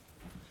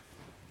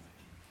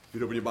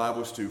You'd open your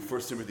Bibles to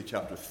 1 Timothy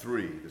chapter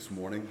 3 this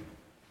morning.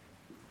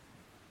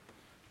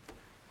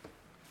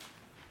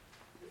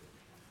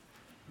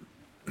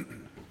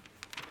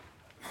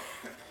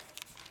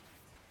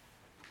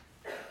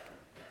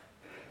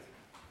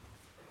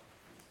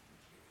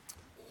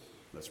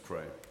 Let's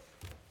pray.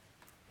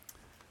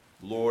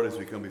 Lord, as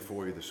we come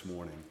before you this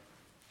morning,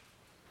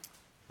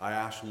 I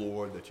ask,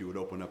 Lord, that you would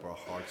open up our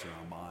hearts and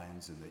our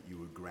minds and that you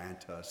would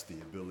grant us the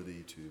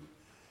ability to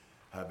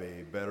have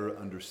a better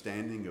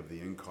understanding of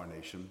the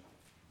incarnation.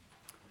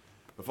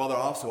 But Father, I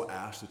also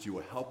ask that you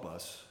will help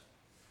us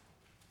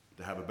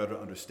to have a better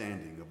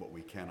understanding of what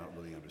we cannot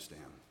really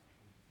understand.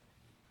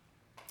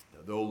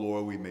 Though,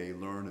 Lord, we may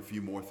learn a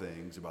few more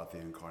things about the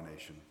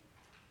incarnation,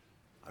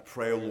 I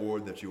pray,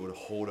 Lord, that you would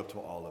hold up to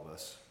all of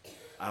us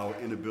our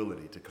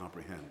inability to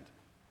comprehend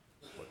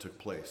what took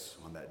place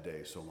on that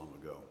day so long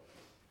ago.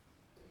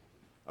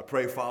 I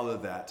pray, Father,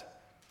 that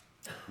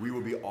we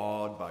will be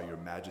awed by your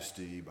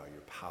majesty, by your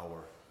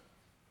power,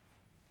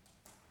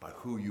 by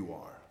who you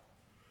are,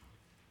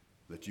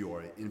 that you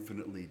are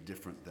infinitely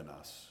different than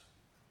us,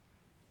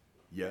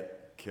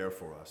 yet care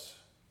for us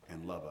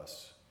and love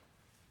us.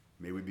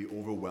 May we be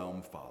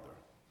overwhelmed, Father,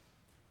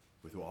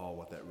 with all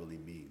what that really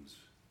means,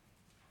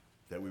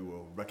 that we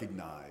will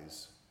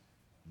recognize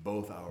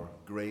both our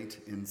great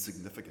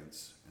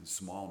insignificance and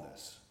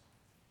smallness,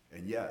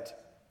 and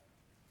yet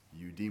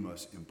you deem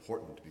us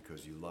important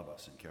because you love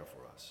us and care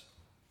for us.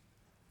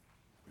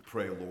 We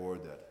pray,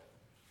 Lord, that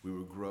we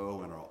will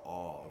grow in our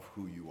awe of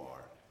who you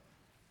are.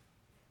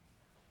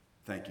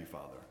 Thank you,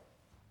 Father,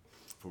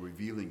 for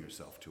revealing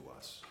yourself to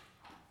us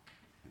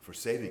and for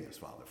saving us,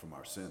 Father, from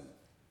our sin,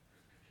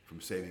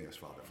 from saving us,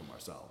 Father, from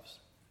ourselves.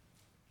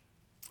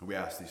 And we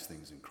ask these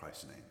things in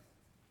Christ's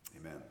name.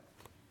 Amen.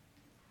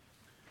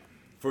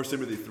 1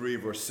 Timothy 3,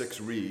 verse 6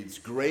 reads,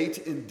 "Great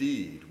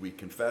indeed, we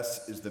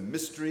confess, is the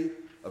mystery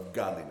of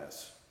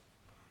godliness.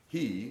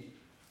 He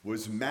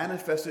was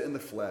manifested in the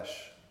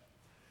flesh,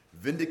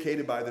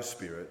 vindicated by the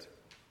Spirit,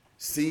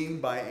 seen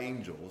by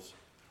angels,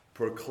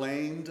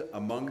 proclaimed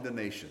among the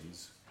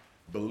nations,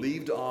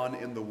 believed on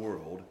in the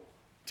world,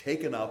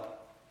 taken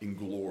up in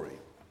glory."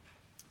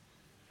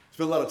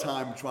 Spent a lot of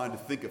time trying to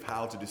think of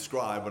how to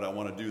describe what I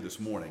want to do this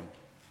morning.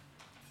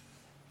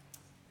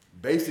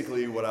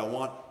 Basically, what I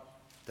want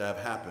to have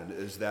happen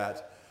is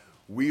that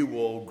we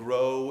will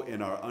grow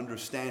in our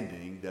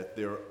understanding that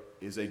there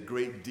is a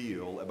great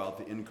deal about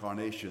the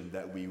incarnation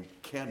that we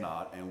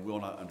cannot and will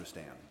not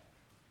understand.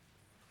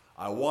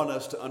 I want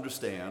us to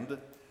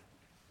understand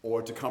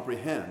or to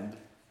comprehend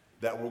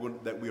that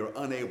we are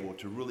unable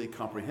to really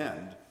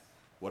comprehend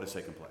what has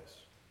taken place.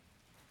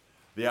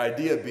 The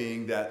idea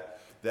being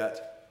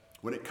that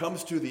when it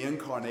comes to the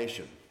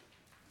incarnation,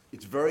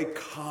 it's very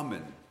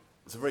common.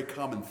 It's a very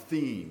common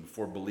theme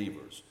for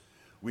believers.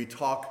 We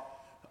talk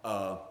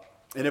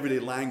in everyday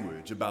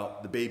language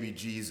about the baby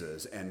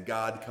Jesus and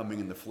God coming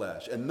in the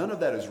flesh. And none of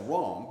that is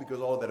wrong because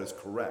all of that is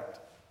correct.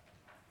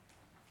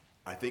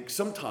 I think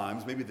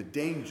sometimes maybe the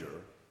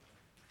danger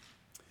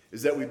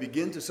is that we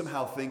begin to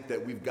somehow think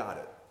that we've got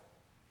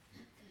it,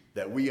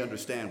 that we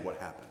understand what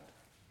happened,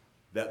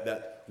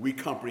 that we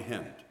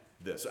comprehend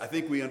this. I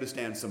think we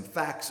understand some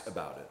facts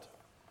about it.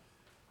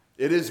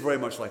 It is very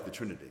much like the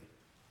Trinity,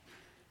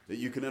 that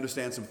you can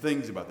understand some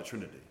things about the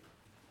Trinity,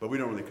 but we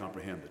don't really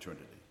comprehend the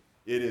Trinity.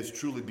 It is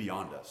truly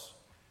beyond us.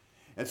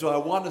 And so I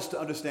want us to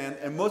understand,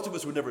 and most of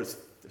us would never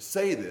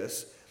say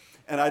this,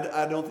 and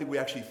I don't think we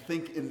actually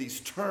think in these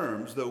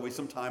terms, though we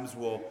sometimes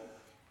will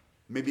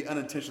maybe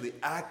unintentionally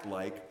act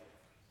like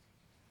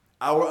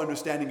our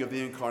understanding of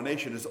the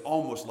incarnation is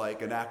almost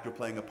like an actor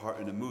playing a part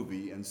in a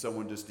movie and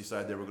someone just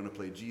decided they were going to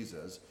play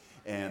Jesus,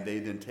 and they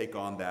then take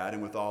on that,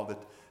 and with all the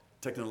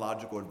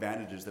technological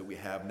advantages that we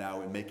have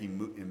now in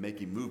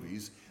making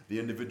movies, the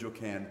individual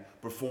can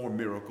perform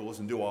miracles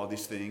and do all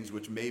these things,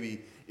 which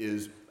maybe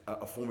is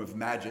a form of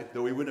magic,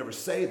 though we would never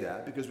say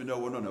that because we know,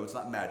 well, no, it's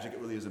not magic, it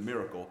really is a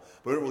miracle,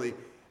 but we don't really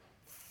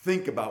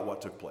think about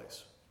what took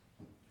place.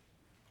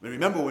 And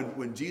remember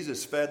when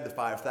Jesus fed the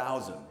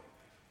 5,000,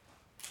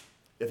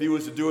 if he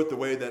was to do it the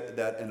way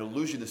that an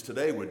illusionist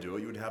today would do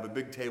it, you would have a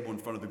big table in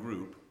front of the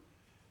group,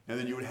 and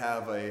then you would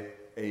have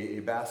a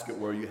basket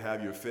where you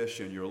have your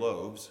fish and your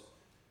loaves,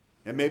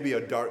 and maybe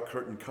a dark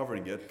curtain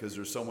covering it because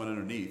there's someone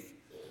underneath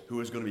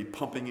who is going to be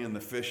pumping in the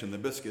fish and the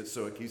biscuits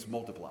so it keeps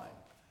multiplying.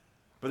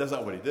 But that's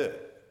not what he did.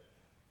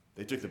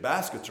 They took the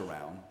baskets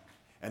around,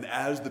 and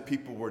as the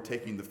people were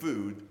taking the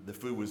food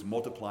was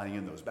multiplying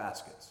in those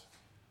baskets.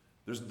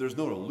 There's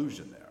no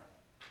illusion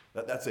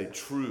there. That's a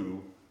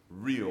true,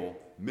 real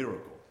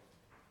miracle.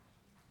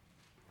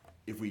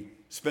 If we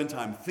spend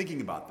time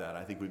thinking about that,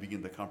 I think we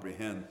begin to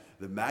comprehend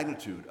the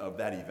magnitude of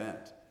that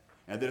event.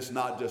 And that it's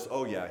not just,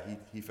 oh yeah,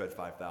 he fed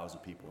 5,000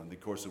 people. And of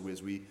course,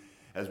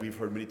 as we've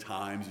heard many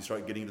times, you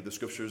start getting into the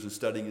scriptures and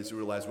studying it, you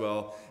realize,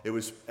 well, it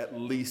was at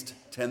least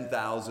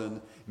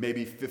 10,000,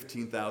 maybe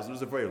 15,000. It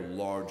was a very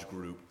large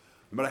group.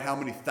 No matter how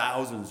many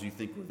thousands you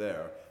think were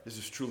there, this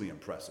is truly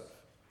impressive.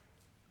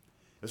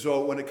 And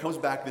so when it comes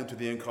back then to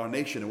the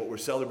incarnation and what we're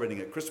celebrating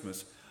at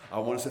Christmas, I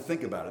want us to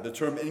think about it. The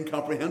term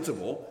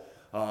incomprehensible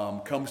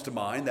comes to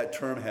mind. That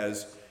term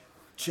has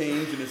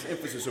changed in its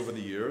emphasis over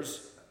the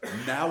years.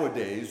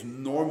 Nowadays,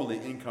 normally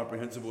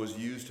incomprehensible is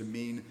used to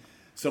mean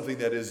something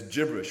that is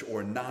gibberish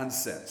or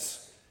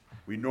nonsense.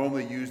 We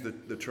normally use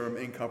the term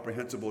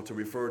incomprehensible to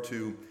refer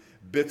to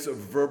bits of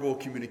verbal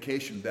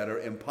communication that are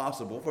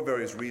impossible for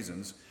various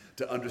reasons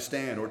to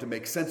understand or to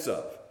make sense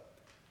of.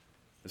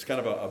 It's kind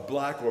of a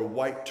black or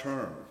white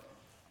term,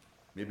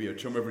 maybe a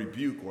term of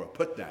rebuke or a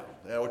put down.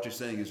 What you're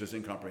saying is just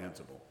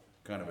incomprehensible,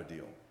 kind of a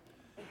deal.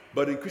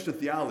 But in Christian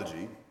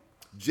theology,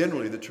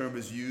 generally the term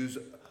is used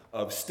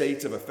of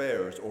states of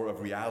affairs or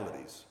of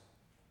realities.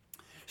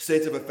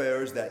 States of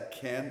affairs that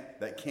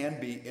can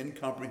be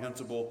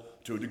incomprehensible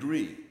to a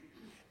degree,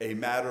 a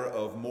matter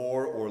of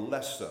more or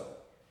less so.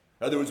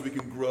 In other words, we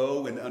can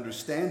grow in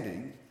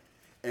understanding,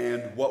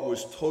 and what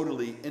was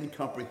totally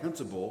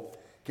incomprehensible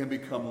can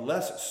become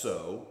less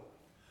so,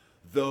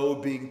 though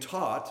being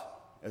taught,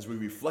 as we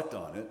reflect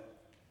on it,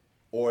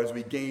 or as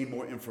we gain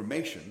more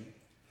information,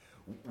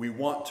 we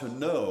want to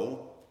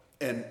know,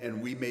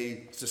 and we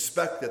may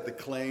suspect that the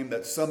claim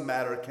that some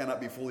matter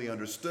cannot be fully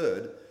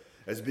understood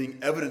as being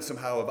evidence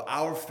somehow of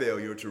our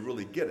failure to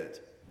really get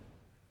it.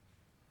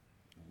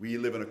 We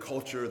live in a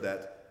culture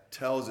that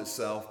tells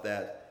itself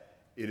that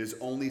it is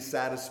only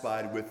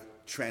satisfied with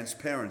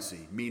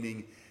transparency,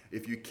 meaning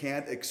if you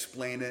can't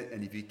explain it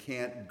and if you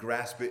can't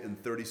grasp it in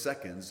 30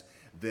 seconds,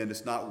 then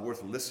it's not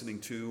worth listening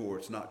to or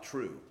it's not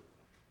true,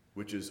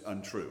 which is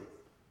untrue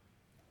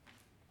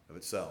of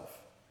itself.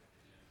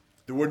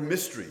 The word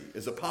mystery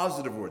is a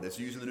positive word that's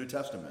used in the New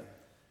Testament.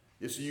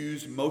 It's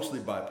used mostly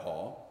by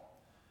Paul.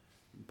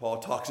 Paul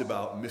talks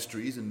about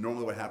mysteries, and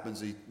normally what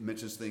happens, he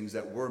mentions things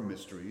that were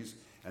mysteries,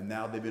 and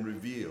now they've been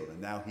revealed, and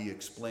now he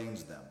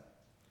explains them.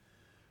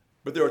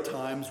 But there are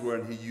times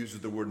when he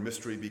uses the word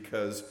mystery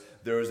because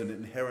there is an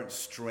inherent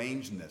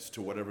strangeness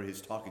to whatever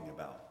he's talking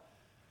about.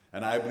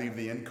 And I believe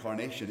the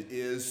incarnation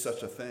is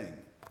such a thing.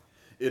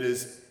 It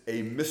is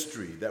a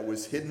mystery that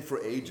was hidden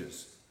for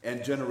ages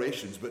and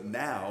generations, but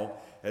now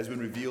has been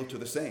revealed to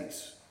the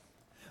saints.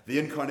 The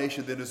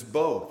incarnation then is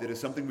both. It is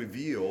something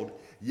revealed,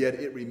 yet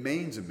it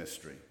remains a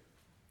mystery.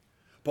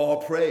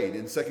 Paul prayed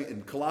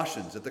in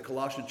Colossians that the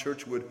Colossian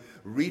church would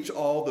reach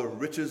all the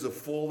riches of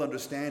full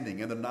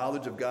understanding and the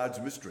knowledge of God's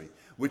mystery,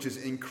 which is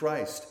in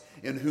Christ,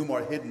 in whom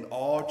are hidden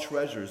all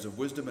treasures of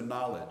wisdom and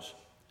knowledge.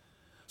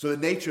 So the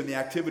nature and the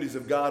activities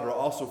of God are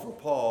also for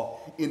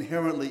Paul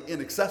inherently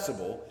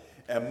inaccessible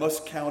and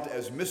must count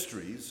as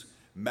mysteries,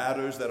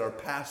 matters that are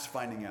past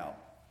finding out.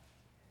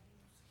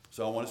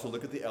 So I want us to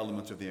look at the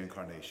elements of the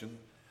incarnation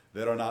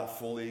that are not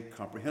fully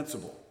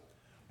comprehensible,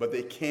 but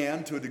they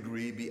can, to a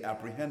degree, be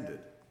apprehended.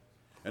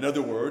 In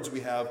other words,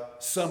 we have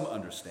some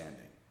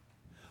understanding.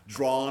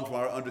 Drawn from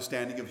our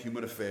understanding of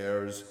human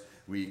affairs,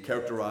 we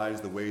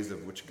characterize the ways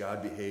of which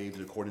God behaves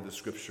according to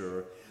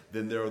Scripture.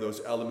 Then there are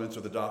those elements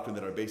of the doctrine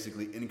that are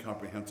basically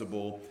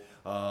incomprehensible,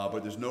 but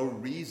there's no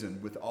reason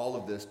with all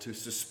of this to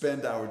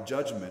suspend our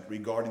judgment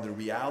regarding the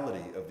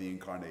reality of the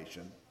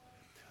incarnation,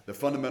 the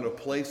fundamental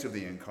place of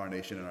the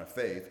incarnation in our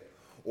faith,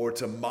 or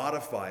to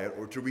modify it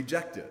or to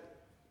reject it.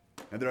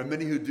 And there are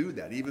many who do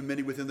that, even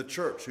many within the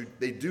church who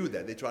they do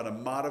that. They try to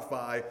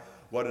modify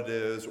what it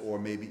is or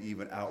maybe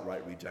even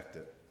outright reject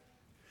it.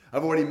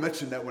 I've already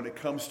mentioned that when it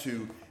comes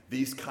to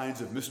these kinds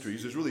of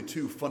mysteries, there's really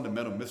two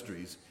fundamental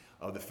mysteries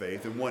of the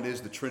faith, and one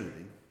is the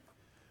Trinity.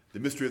 The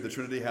mystery of the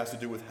Trinity has to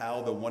do with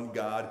how the one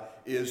God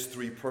is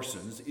three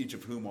persons, each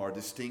of whom are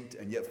distinct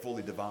and yet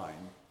fully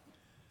divine.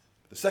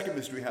 The second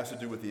mystery has to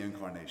do with the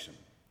incarnation,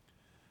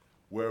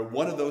 where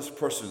one of those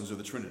persons of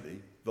the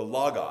Trinity, the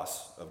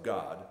Logos of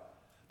God,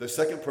 the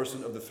second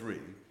person of the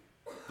three,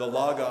 the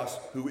Logos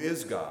who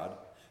is God,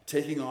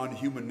 taking on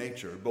human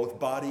nature, both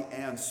body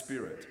and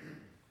spirit,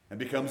 and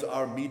becomes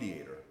our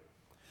mediator.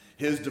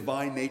 His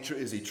divine nature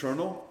is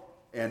eternal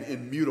and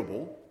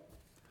immutable,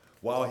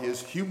 while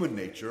his human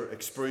nature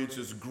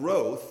experiences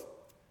growth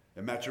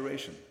and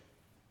maturation.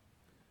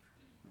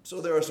 So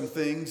there are some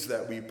things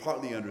that we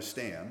partly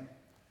understand.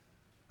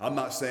 I'm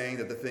not saying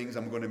that the things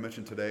I'm going to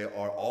mention today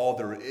are all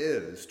there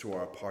is to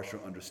our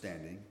partial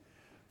understanding,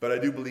 but I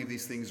do believe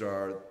these things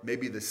are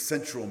maybe the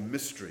central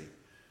mystery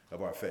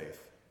of our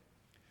faith.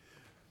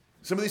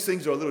 Some of these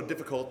things are a little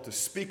difficult to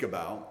speak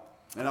about,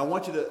 and I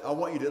want you to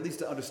at least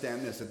to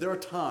understand this, that there are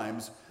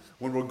times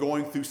when we're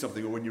going through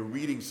something or when you're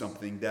reading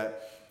something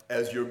that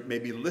as you're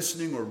maybe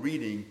listening or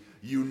reading,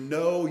 you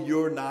know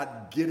you're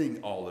not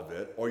getting all of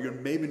it, or you're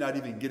maybe not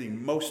even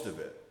getting most of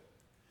it.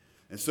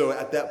 And so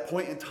at that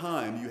point in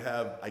time, you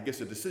have, I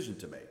guess, a decision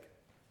to make.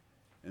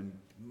 And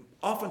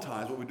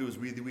oftentimes what we do is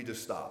we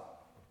just stop.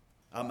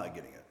 I'm not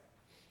getting it.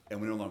 And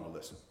we no longer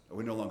listen. Or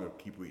we no longer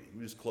keep reading.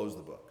 We just close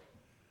the book.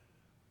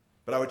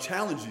 But I would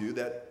challenge you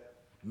that,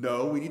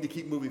 no, we need to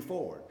keep moving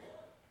forward.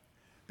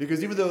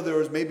 Because even though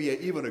there is maybe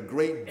even a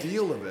great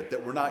deal of it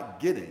that we're not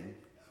getting,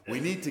 we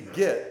need to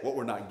get what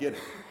we're not getting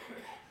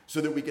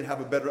so that we can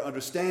have a better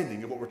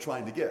understanding of what we're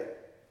trying to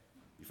get.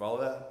 You follow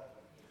that?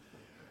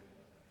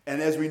 And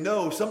as we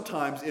know,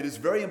 sometimes it is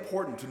very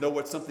important to know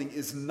what something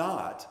is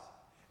not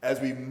as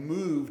we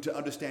move to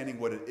understanding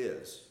what it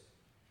is.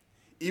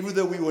 Even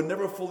though we will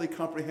never fully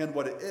comprehend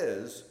what it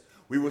is,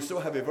 we will still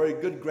have a very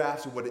good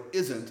grasp of what it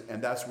isn't,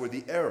 and that's where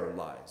the error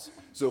lies.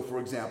 So, for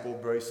example,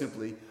 very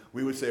simply,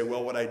 we would say,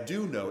 well, what I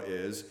do know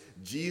is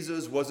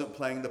Jesus wasn't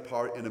playing the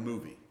part in a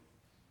movie.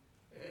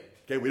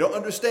 Okay, we don't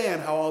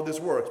understand how all this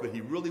works, but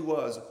he really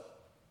was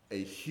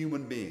a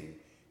human being,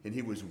 and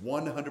he was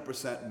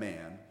 100%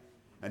 man,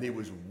 and he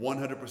was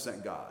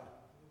 100% God.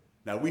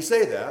 Now, we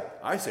say that,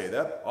 I say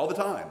that all the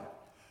time,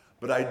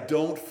 but I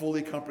don't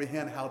fully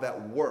comprehend how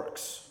that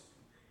works.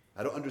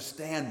 I don't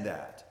understand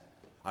that.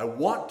 I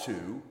want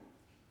to,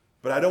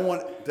 but I don't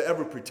want to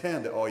ever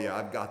pretend that, oh yeah,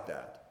 I've got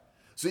that.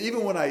 So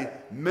even when I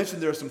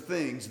mention there are some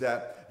things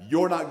that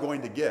you're not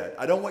going to get,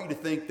 I don't want you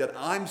to think that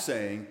I'm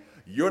saying,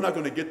 you're not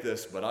going to get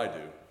this, but I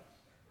do.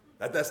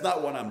 That's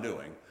not what I'm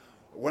doing.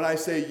 When I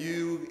say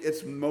you,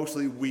 it's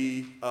mostly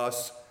we,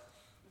 us.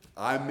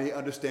 I may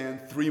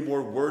understand 3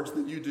 more words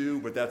than you do,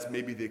 but that's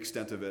maybe the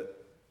extent of it.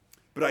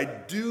 But I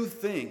do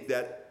think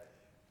that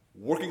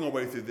working our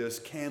way through this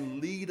can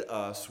lead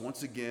us,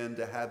 once again,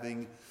 to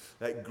having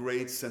that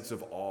great sense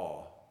of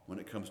awe when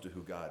it comes to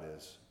who God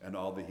is and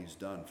all that he's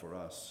done for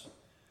us.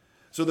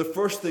 So the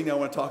first thing I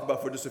want to talk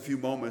about for just a few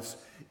moments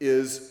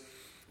is,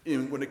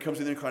 when it comes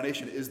to the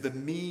incarnation, is the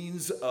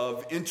means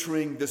of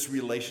entering this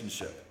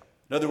relationship.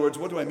 In other words,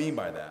 what do I mean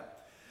by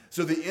that?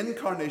 So the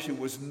incarnation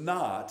was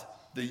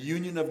not the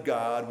union of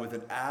God with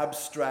an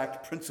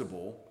abstract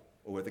principle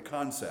or with a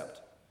concept.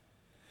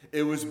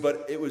 It was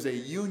a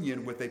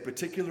union with a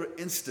particular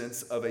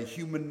instance of a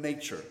human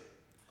nature,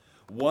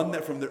 one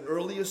that from the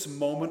earliest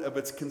moment of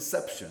its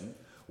conception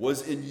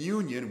was in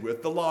union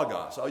with the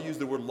Logos. I'll use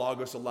the word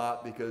Logos a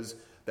lot because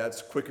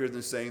that's quicker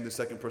than saying the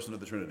second person of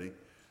the Trinity.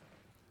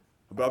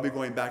 But I'll be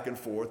going back and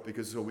forth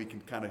because so we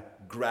can kind of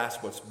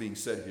grasp what's being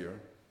said here.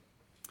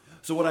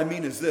 So what I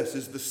mean is this,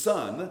 is the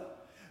Son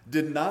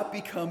did not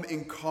become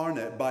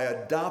incarnate by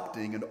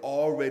adopting an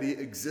already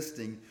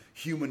existing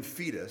human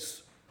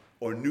fetus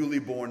or newly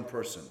born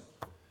person.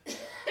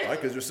 Right?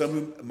 Because there's some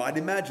who might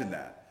imagine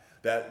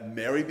that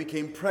Mary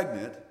became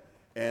pregnant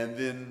and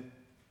then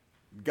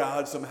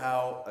God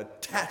somehow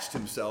attached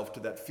himself to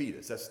that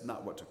fetus. That's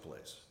not what took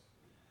place.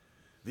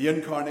 The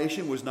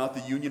incarnation was not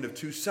the union of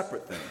 2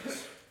 separate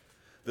things,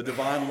 the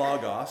divine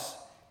Logos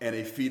and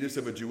a fetus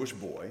of a Jewish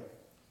boy.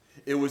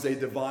 It was a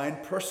divine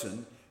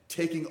person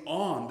taking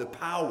on the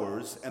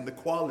powers and the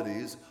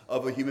qualities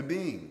of a human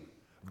being,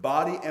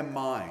 body and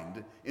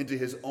mind, into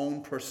his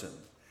own person.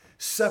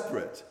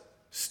 Separate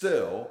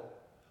still,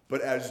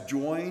 but as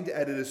joined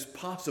as it is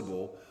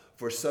possible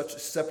for such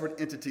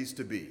separate entities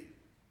to be.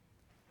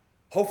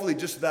 Hopefully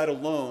just that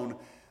alone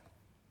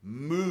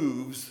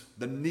moves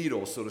the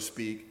needle, so to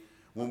speak,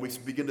 when we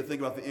begin to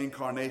think about the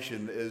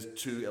incarnation, is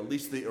to at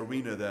least the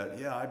arena that,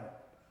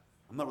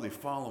 I'm not really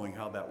following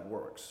how that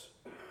works.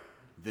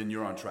 Then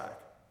you're on track.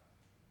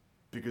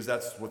 Because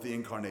that's what the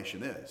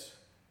incarnation is.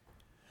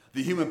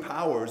 The human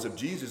powers of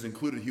Jesus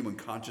included human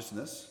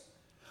consciousness.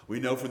 We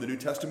know from the New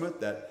Testament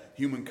that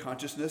human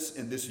consciousness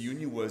in this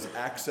union was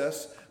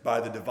accessed by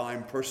the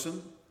divine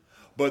person,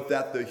 but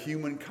that the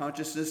human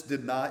consciousness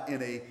did not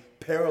in a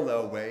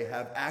parallel way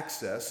have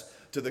access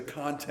to the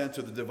contents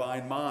of the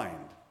divine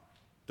mind.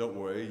 Don't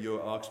worry,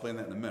 I'll explain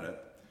that in a minute.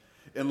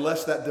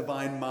 Unless that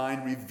divine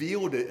mind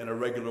revealed it in a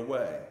regular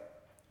way.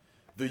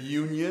 The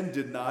union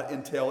did not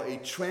entail a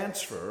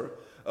transfer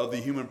of the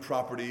human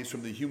properties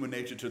from the human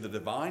nature to the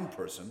divine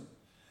person.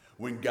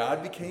 When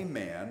God became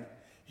man,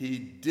 he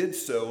did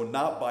so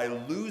not by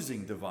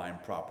losing divine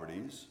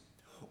properties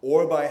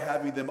or by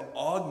having them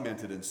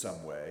augmented in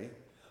some way,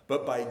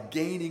 but by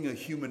gaining a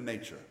human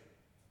nature.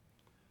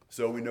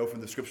 So we know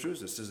from the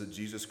scriptures, it says that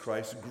Jesus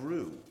Christ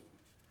grew.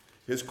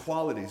 His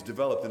qualities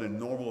developed in a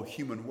normal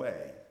human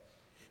way.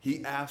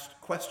 He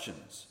asked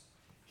questions.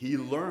 He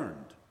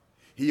learned.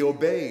 He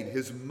obeyed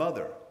his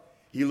mother.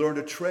 He learned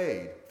a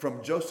trade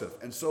from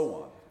Joseph and so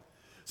on.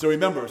 So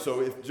remember,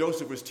 if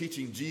Joseph was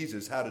teaching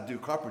Jesus how to do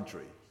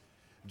carpentry,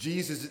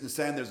 Jesus didn't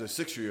stand there as a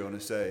 6-year-old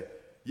and say,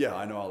 yeah,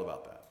 I know all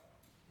about that.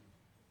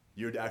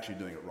 You're actually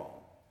doing it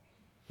wrong.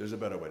 There's a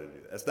better way to do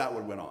that. That's not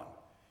what went on.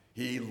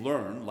 He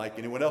learned like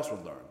anyone else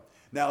would learn.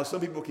 Now, some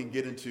people can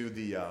get into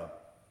the, I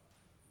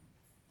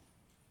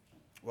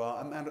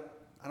don't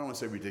want to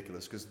say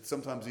ridiculous, because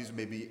sometimes these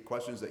may be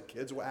questions that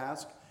kids will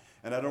ask,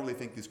 and I don't really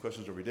think these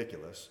questions are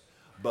ridiculous.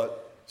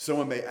 But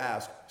someone may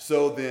ask,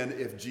 so then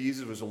if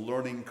Jesus was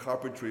learning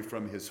carpentry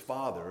from his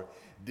father,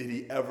 did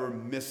he ever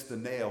miss the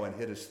nail and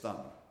hit his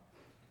thumb?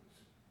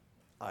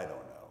 I don't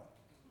know.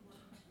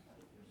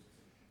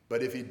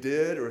 But if he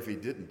did or if he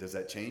didn't, does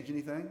that change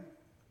anything?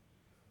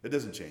 It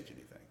doesn't change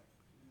anything.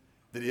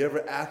 Did he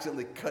ever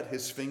accidentally cut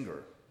his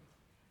finger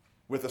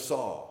with a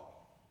saw?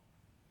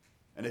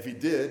 And if he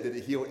did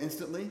it heal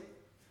instantly?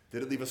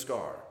 Did it leave a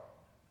scar?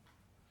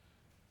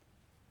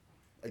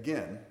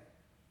 Again,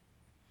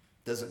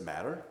 does it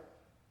matter?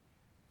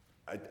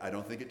 I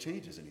don't think it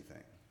changes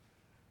anything.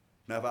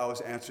 Now, if I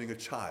was answering a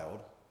child,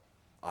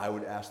 I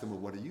would ask them, well,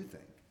 what do you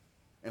think?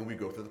 And we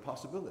go through the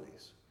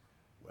possibilities.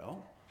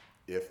 Well,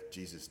 If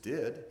Jesus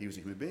did, he was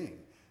a human being.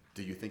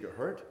 Do you think it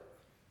hurt?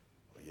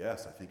 Well,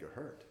 yes, I think it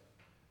hurt.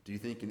 Do you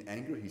think in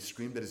anger he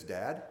screamed at his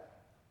dad?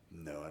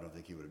 No, I don't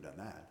think he would have done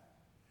that.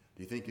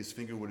 Do you think his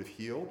finger would have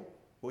healed?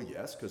 Well,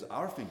 yes, because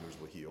our fingers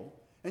will heal.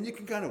 And you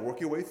can kind of work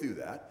your way through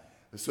that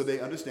so they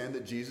understand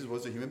that Jesus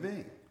was a human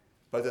being,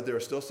 but that there are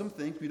still some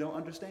things we don't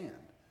understand.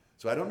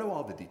 So I don't know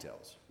all the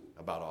details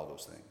about all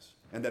those things,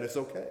 and that it's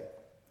okay.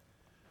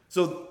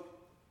 So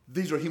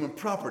these are human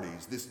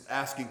properties, this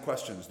asking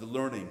questions, the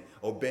learning,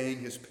 obeying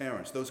his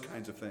parents, those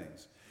kinds of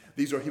things.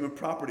 These are human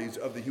properties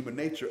of the human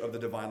nature of the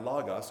divine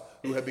Logos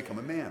who have become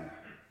a man.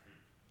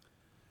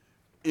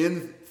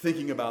 In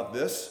thinking about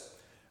this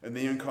and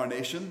the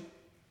incarnation,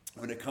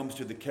 when it comes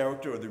to the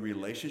character or the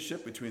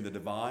relationship between the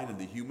divine and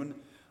the human,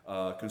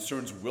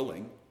 concerns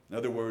willing. In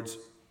other words,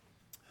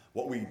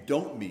 what we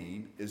don't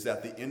mean is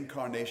that the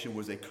incarnation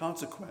was a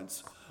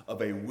consequence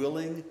of a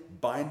willing,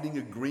 binding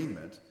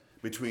agreement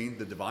between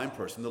the divine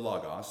person, the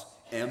Logos,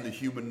 and the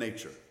human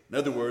nature. In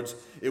other words,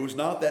 it was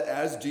not that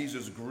as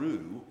Jesus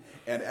grew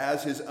and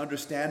as his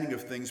understanding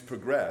of things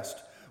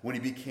progressed, when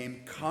he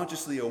became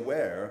consciously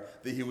aware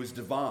that he was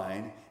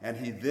divine, and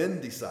he then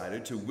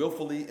decided to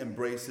willfully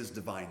embrace his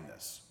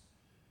divineness.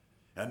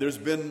 And there's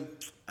been,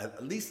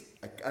 at least,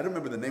 I don't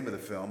remember the name of the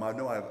film, I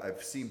know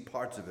I've seen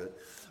parts of it,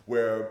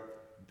 where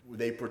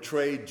they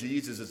portray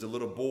Jesus as a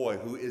little boy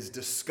who is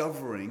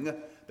discovering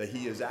that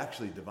he is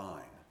actually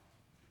divine.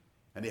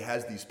 And he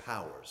has these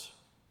powers.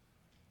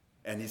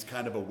 And he's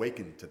kind of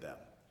awakened to them.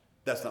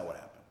 That's not what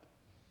happened.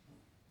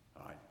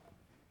 All right.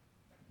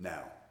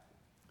 Now,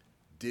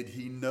 did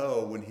he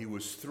know when he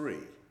was 3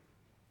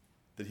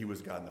 that he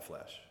was God in the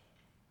flesh?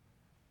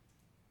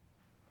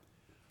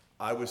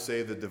 I would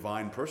say the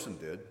divine person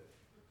did.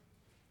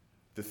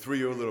 The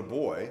 3-year-old little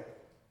boy,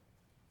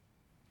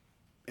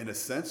 in a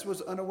sense,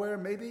 was unaware,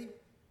 maybe,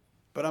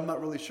 but I'm not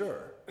really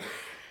sure.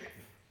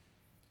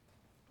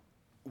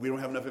 We don't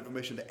have enough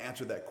information to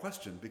answer that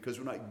question because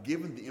we're not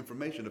given the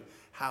information of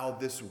how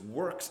this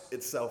works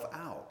itself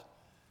out.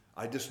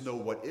 I just know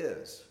what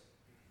is.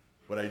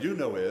 What I do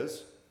know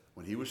is,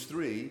 when he was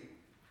 3,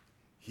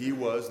 he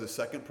was the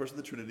second person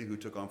of the Trinity who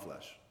took on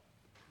flesh.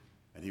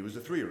 And he was a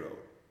 3-year-old.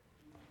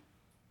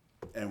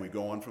 And we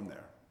go on from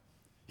there.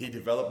 He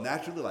developed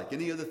naturally like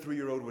any other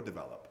 3-year-old would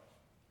develop.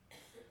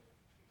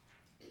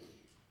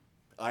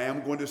 I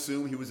am going to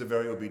assume he was a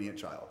very obedient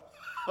child.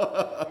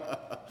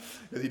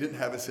 He didn't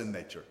have a sin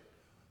nature.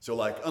 So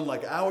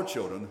unlike our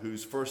children,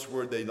 whose first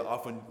word they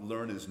often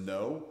learn is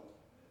no,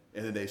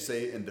 and then they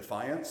say it in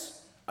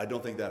defiance, I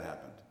don't think that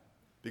happened.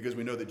 Because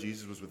we know that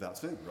Jesus was without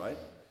sin, right?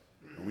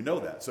 And we know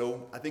that.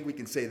 So I think we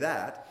can say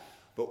that,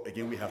 but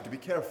again, we have to be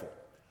careful.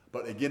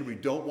 But again, we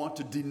don't want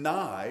to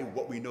deny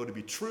what we know to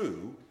be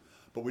true,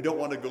 but we don't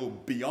want to go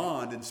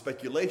beyond in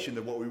speculation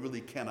of what we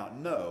really cannot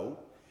know.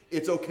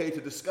 It's okay to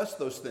discuss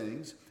those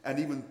things and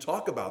even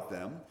talk about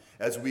them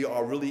as we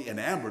are really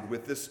enamored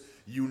with this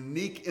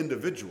unique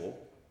individual,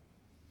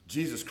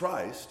 Jesus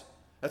Christ.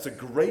 That's a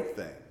great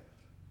thing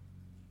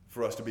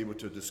for us to be able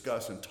to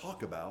discuss and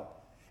talk about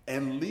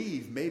and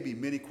leave maybe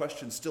many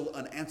questions still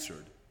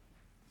unanswered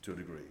to a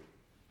degree.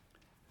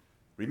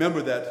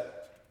 Remember that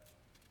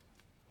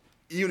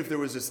even if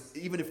there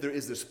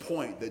is this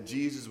point that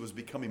Jesus was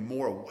becoming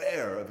more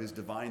aware of his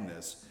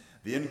divineness,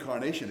 the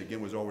incarnation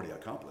again was already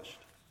accomplished.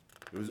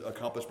 It was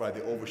accomplished by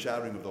the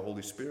overshadowing of the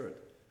Holy Spirit.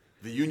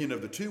 The union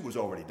of the two was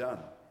already done.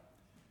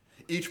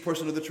 Each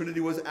person of the Trinity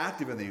was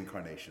active in the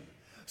incarnation.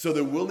 So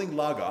the willing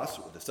Logos,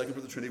 the second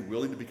person of the Trinity,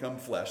 willing to become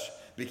flesh,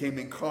 became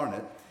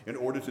incarnate in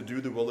order to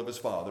do the will of his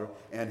Father,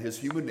 and his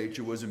human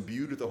nature was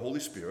imbued with the Holy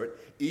Spirit.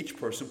 Each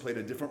person played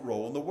a different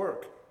role in the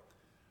work.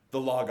 The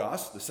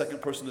Logos, the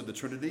second person of the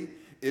Trinity,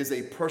 is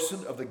a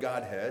person of the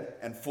Godhead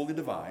and fully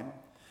divine.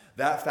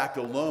 That fact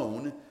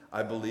alone,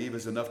 I believe,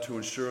 is enough to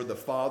ensure the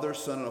Father,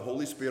 Son, and the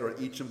Holy Spirit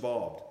are each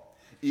involved.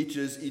 Each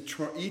is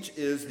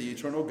the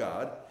eternal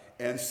God,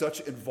 and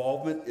such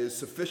involvement is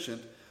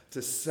sufficient to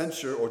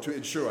ensure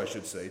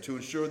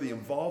the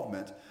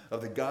involvement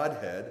of the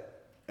Godhead,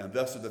 and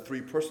thus of the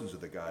 3 persons of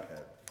the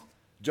Godhead.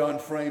 John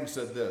Frame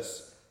said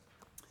this.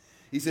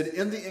 He said,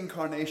 in the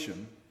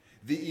incarnation,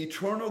 the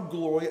eternal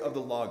glory of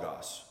the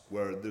Logos,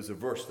 where there's a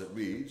verse that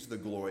reads, the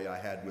glory I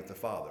had with the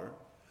Father,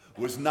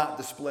 was not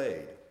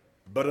displayed,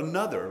 but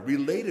another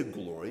related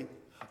glory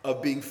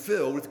of being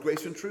filled with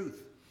grace and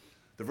truth.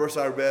 The verse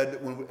I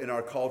read in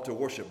our call to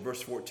worship,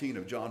 verse 14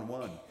 of John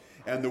 1,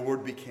 and the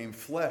Word became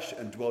flesh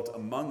and dwelt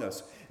among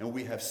us, and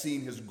we have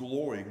seen his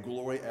glory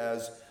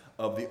as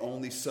of the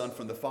only Son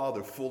from the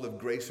Father, full of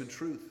grace and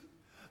truth.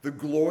 The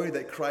glory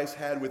that Christ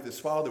had with his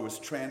Father was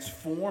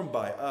transformed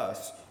by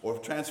us, or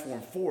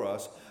transformed for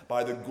us,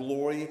 by the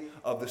glory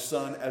of the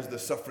Son as the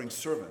suffering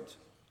servant,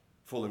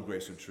 full of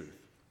grace and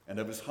truth, and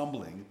of his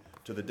humbling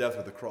to the death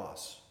of the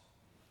cross.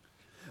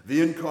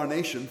 The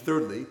incarnation,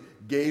 thirdly,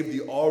 gave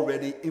the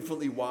already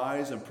infinitely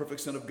wise and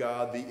perfect Son of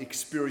God the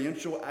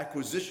experiential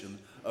acquisition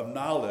of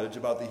knowledge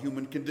about the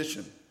human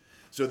condition.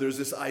 So there's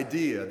this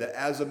idea that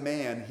as a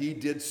man, he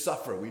did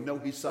suffer. We know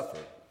he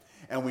suffered.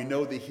 And we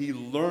know that he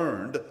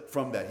learned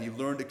from that. He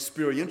learned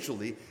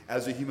experientially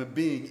as a human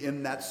being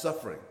in that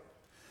suffering.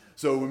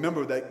 So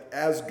remember that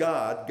as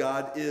God,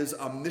 God is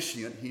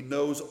omniscient. He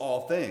knows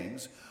all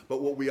things.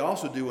 But what we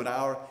also do in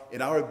our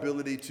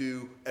ability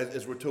to,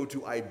 as we're told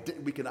to,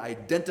 we can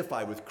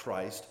identify with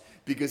Christ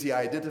because he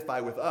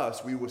identified with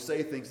us. We will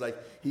say things like,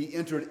 he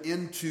entered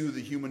into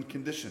the human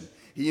condition.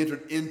 He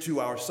entered into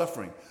our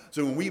suffering.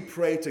 So when we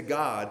pray to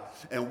God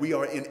and we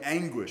are in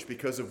anguish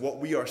because of what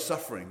we are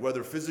suffering,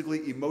 whether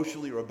physically,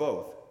 emotionally, or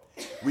both,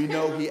 we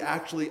know he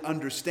actually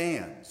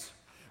understands.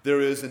 There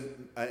is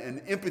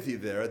an empathy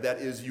there that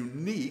is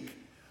unique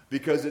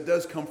because it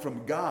does come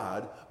from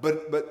God,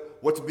 but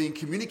what's being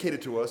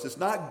communicated to us is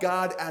not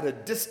God at a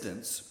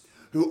distance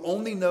who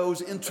only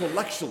knows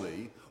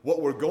intellectually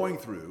what we're going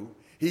through.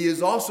 He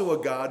is also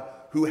a God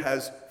who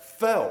has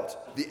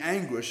felt the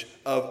anguish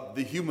of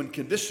the human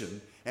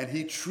condition, and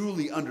he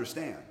truly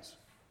understands.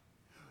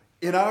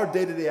 In our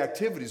day-to-day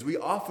activities, we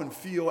often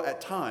feel at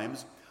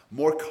times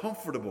more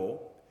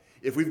comfortable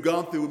if we've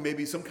gone through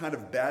maybe some kind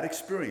of bad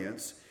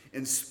experience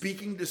in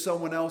speaking to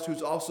someone else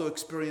who's also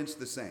experienced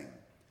the same,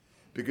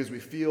 because we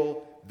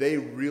feel they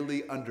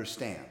really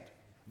understand.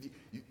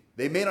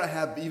 They may not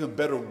have even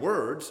better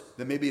words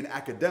than maybe an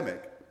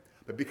academic,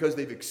 but because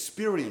they've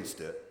experienced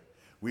it,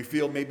 we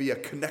feel maybe a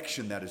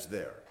connection that is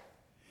there.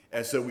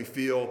 And so we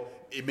feel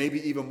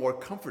maybe even more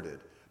comforted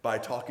by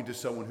talking to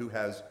someone who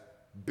has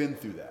been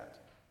through that.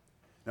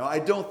 Now, I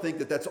don't think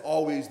that that's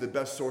always the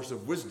best source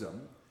of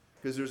wisdom,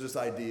 because there's this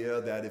idea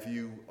that if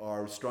you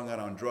are strung out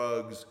on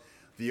drugs,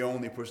 the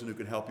only person who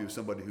can help you is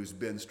somebody who's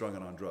been strung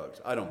out on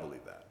drugs. I don't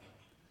believe that.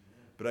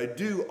 But I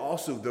do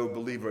also, though,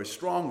 believe very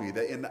strongly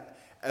that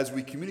as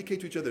we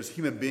communicate to each other as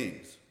human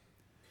beings,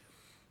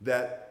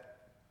 that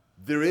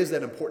there is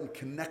that important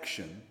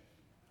connection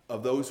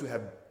of those who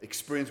have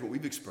experienced what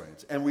we've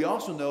experienced. And we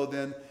also know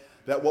then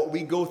that what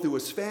we go through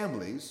as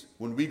families,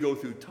 when we go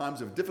through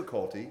times of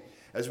difficulty,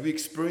 as we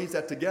experience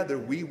that together,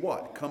 we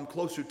what? Come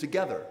closer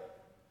together.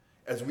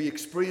 As we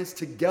experience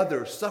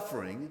together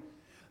suffering,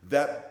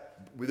 that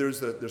there's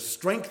the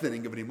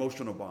strengthening of an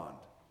emotional bond.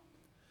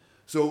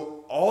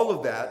 So all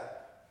of that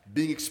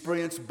being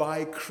experienced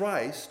by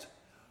Christ,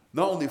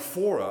 not only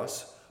for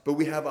us, but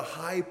we have a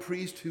high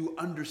priest who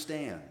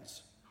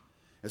understands.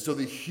 And so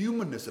the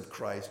humanness of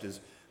Christ is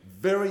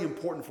very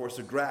important for us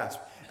to grasp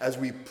as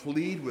we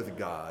plead with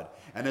God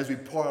and as we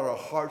pour out our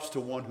hearts to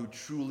one who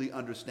truly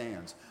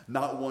understands,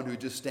 not one who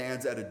just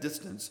stands at a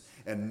distance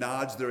and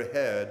nods their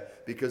head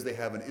because they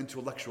have an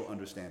intellectual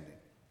understanding.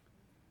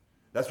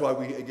 That's why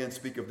we again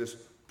speak of this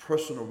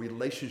personal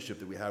relationship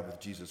that we have with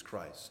Jesus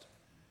Christ.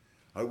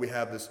 We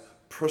have this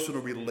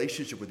personal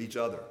relationship with each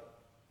other.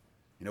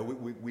 You know,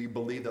 we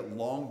believe that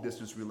long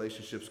distance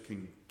relationships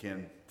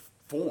can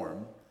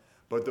form,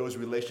 but those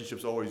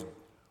relationships always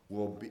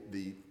will be,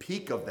 the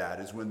peak of that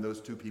is when those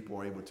two people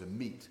are able to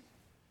meet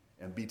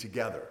and be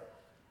together.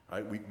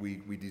 Right?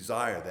 We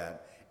desire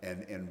that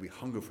and we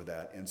hunger for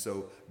that. And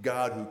so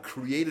God, who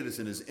created us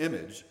in his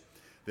image,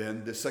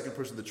 then the second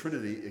person of the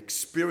Trinity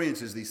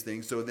experiences these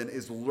things, so then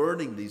is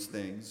learning these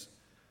things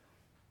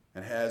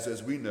and has,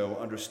 as we know,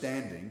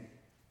 understanding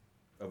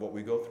of what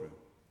we go through.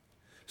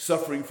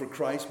 Suffering for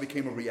Christ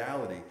became a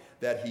reality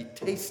that he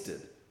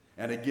tasted,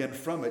 and again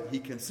from it he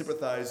can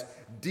sympathize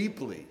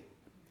deeply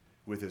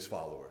with his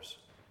followers.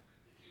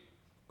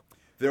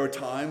 There are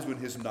times when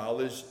his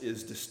knowledge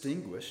is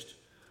distinguished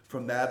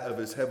from that of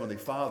his heavenly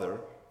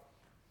Father.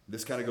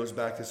 This kind of goes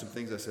back to some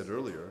things I said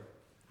earlier,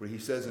 where he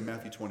says in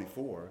Matthew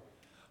 24,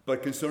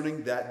 "But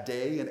concerning that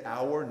day and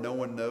hour no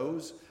one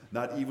knows,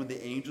 not even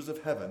the angels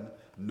of heaven,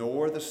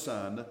 nor the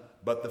Son,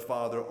 but the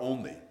Father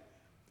only."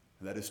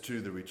 And that is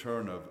true, the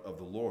return of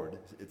the Lord.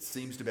 It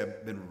seems to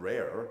have been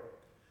rare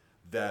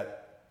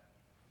that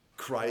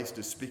Christ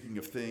is speaking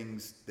of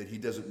things that he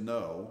doesn't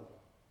know,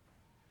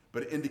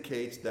 but it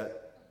indicates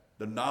that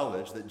the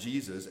knowledge that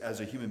Jesus, as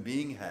a human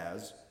being,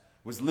 has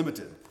was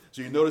limited.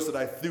 So you notice that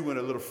I threw in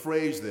a little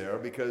phrase there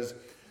because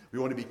we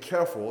want to be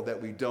careful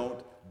that we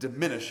don't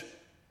diminish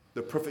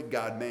the perfect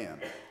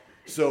God-man.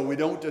 So we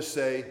don't just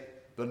say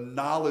the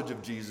knowledge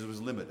of Jesus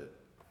was limited.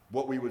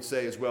 What we would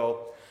say is,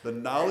 well, the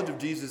knowledge of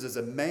Jesus as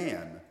a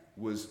man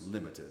was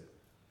limited.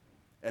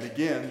 And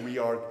again, we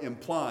are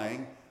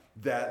implying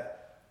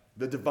that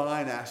the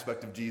divine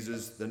aspect of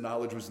Jesus, the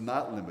knowledge was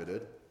not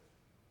limited.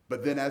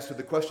 But then as to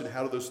the question,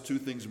 how do those two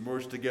things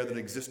merge together and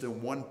exist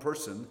in one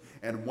person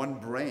and one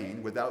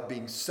brain without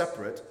being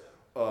separate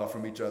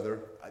from each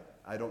other?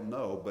 I don't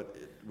know, but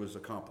it was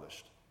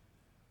accomplished.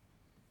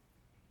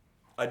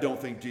 I don't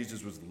think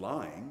Jesus was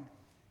lying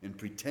in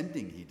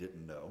pretending he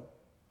didn't know.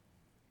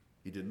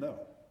 He didn't know.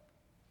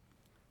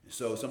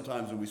 So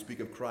sometimes when we speak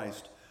of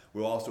Christ,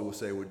 we also will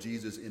say, well,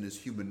 Jesus in his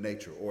human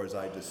nature, or as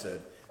I just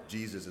said,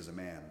 Jesus is a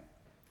man.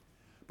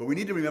 But we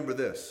need to remember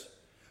this.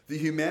 The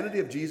humanity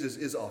of Jesus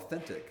is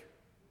authentic.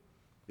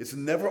 It's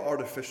never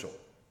artificial.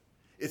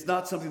 It's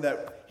not something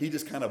that he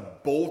just kind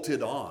of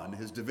bolted on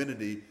his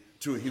divinity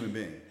to a human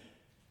being.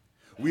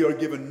 We are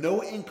given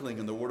no inkling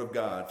in the Word of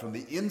God from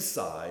the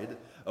inside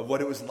of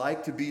what it was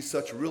like to be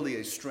such really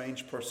a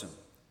strange person,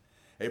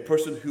 a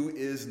person who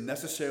is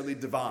necessarily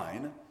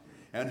divine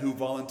and who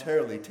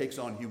voluntarily takes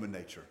on human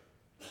nature.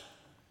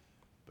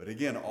 But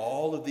again,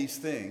 all of these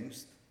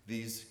things,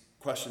 these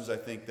questions, I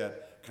think,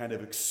 that kind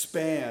of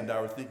expand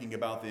our thinking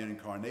about the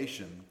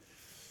incarnation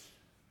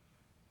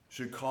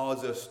should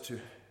cause us to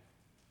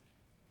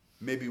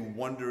maybe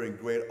wonder in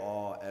great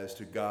awe as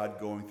to God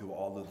going through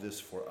all of this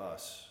for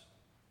us,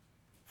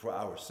 for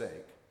our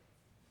sake.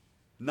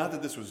 Not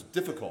that this was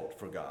difficult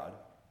for God,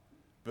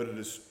 but it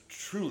is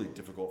truly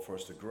difficult for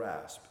us to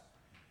grasp.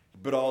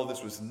 But all of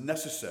this was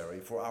necessary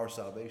for our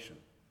salvation.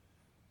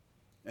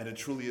 And it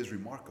truly is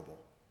remarkable.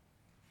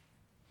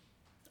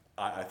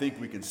 I think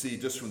we can see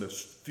just from the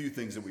few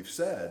things that we've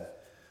said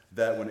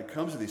that when it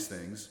comes to these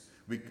things,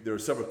 there are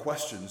several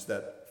questions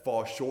that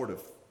fall short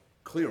of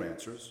clear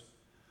answers.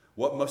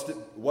 What must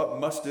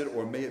it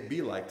or may it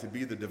be like to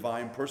be the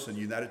divine person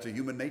united to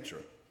human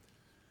nature?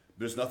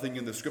 There's nothing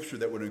in the scripture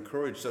that would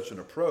encourage such an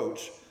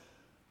approach.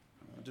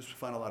 Just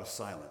find a lot of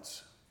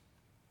silence.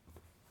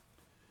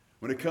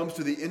 When it comes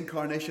to the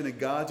incarnation of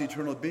God's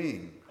eternal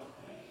being,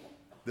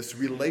 this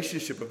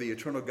relationship of the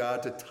eternal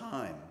God to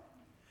time,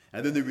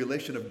 and then the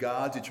relation of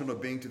God's eternal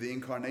being to the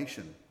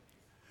incarnation.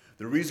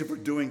 The reason for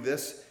doing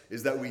this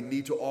is that we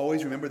need to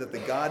always remember that the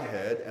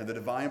Godhead and the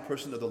divine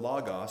person of the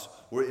Logos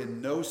were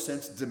in no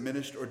sense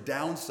diminished or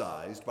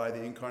downsized by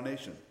the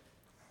incarnation.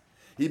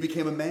 He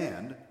became a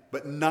man,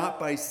 but not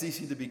by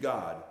ceasing to be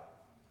God,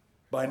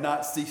 by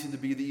not ceasing to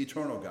be the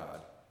eternal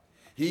God.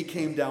 He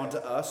came down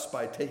to us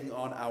by taking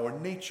on our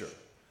nature,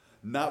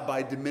 not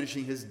by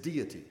diminishing his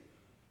deity.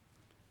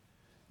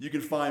 You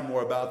can find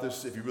more about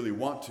this if you really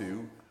want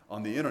to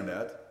on the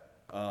internet,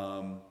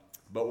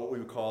 but what we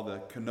would call the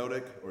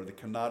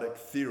kenotic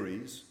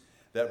theories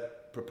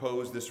that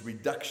propose this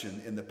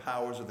reduction in the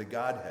powers of the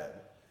Godhead.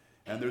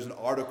 And there's an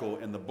article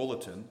in the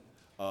bulletin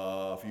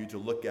for you to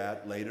look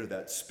at later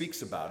that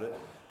speaks about it.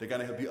 They're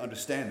going to help you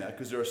understand that,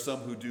 because there are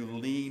some who do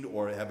lean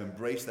or have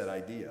embraced that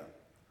idea.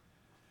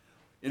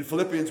 In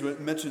Philippians, when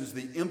it mentions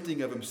the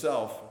emptying of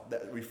himself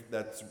that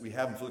we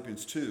have in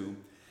Philippians 2,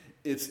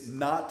 it's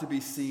not to be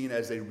seen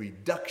as a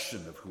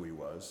reduction of who he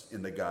was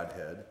in the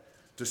Godhead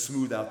to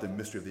smooth out the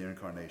mystery of the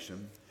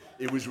incarnation.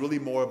 It was really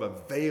more of a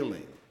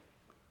veiling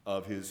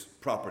of his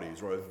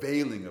properties, or a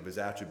veiling of his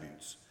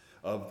attributes,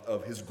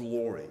 of his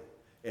glory,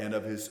 and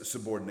of his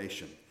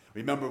subordination.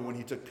 Remember when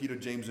he took Peter,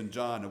 James, and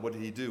John, and what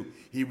did he do?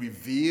 He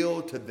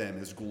revealed to them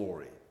his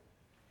glory.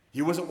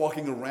 He wasn't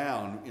walking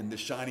around in the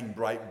shining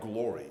bright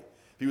glory.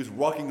 If he was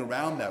walking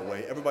around that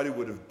way, everybody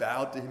would have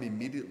bowed to him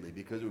immediately,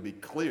 because it would be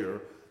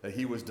clear that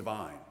he was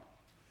divine.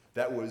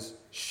 That was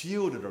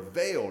shielded or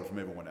veiled from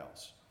everyone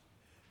else,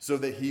 so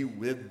that he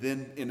would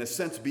then, in a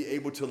sense, be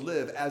able to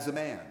live as a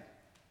man.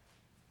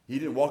 He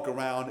didn't walk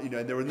around,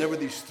 and there were never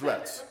these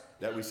threats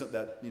that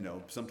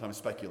sometimes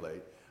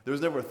speculate. There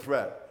was never a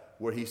threat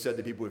where he said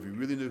to people, if you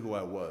really knew who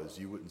I was,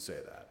 you wouldn't say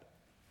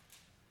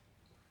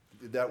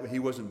that. He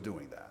wasn't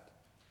doing that.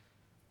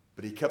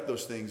 But he kept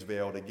those things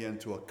veiled, again,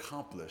 to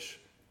accomplish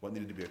what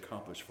needed to be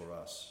accomplished for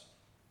us.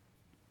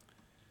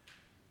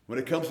 When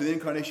it comes to the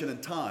incarnation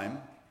and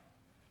time,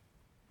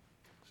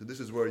 so this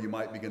is where you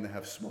might begin to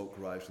have smoke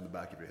rise from the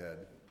back of your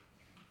head.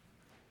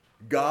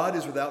 God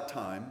is without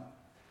time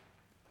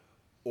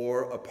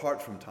or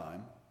apart from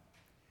time.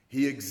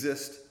 He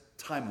exists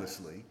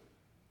timelessly,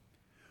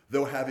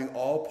 though having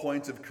all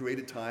points of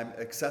created time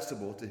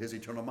accessible to his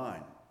eternal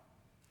mind.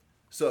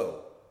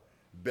 So,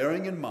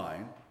 bearing in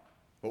mind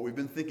what we've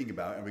been thinking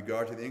about in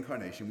regard to the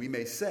incarnation, we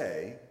may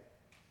say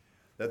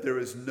that there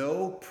is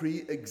no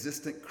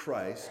pre-existent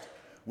Christ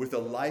with a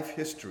life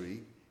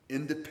history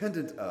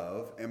independent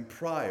of and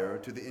prior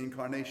to the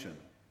incarnation.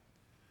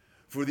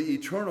 For the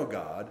eternal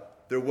God,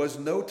 there was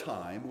no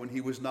time when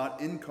he was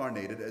not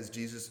incarnated as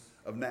Jesus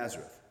of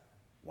Nazareth.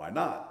 Why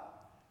not?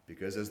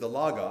 Because as the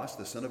Logos,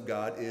 the Son of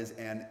God, is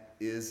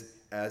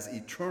as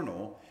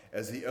eternal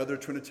as the other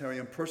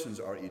Trinitarian persons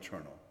are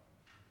eternal.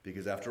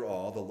 Because after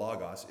all, the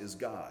Logos is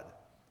God.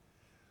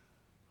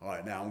 All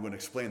right, now I'm going to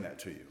explain that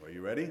to you. Are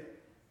you ready?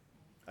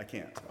 I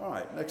can't. All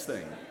right, next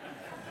thing.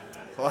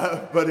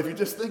 But if you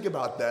just think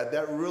about that,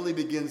 that really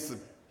begins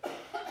to,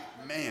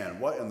 man,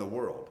 what in the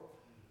world?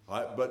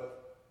 All right,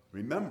 but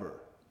remember,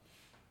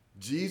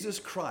 Jesus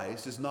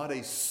Christ is not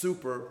a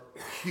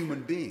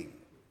superhuman being.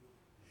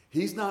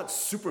 He's not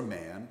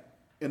Superman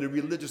in a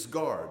religious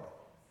garb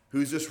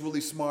who's just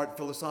really smart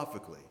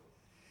philosophically.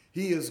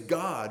 He is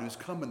God who's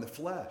come in the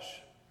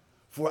flesh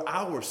for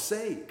our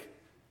sake,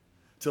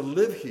 to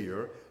live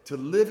here, to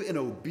live in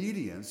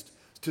obedience,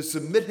 to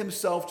submit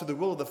himself to the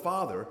will of the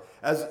Father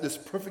as this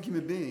perfect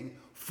human being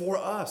for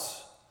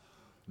us,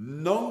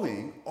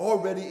 knowing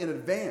already in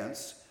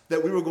advance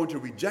that we were going to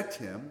reject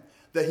him,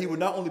 that he would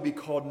not only be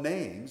called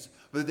names,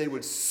 but that they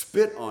would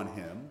spit on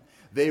him,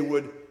 they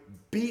would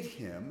beat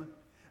him,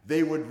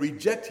 they would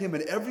reject him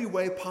in every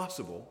way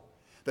possible,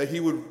 that he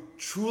would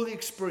truly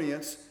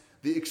experience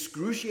the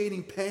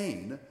excruciating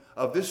pain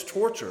of this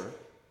torture,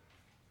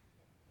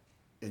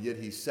 And yet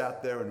he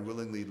sat there and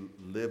willingly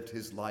lived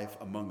his life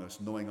among us,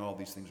 knowing all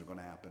these things are going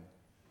to happen.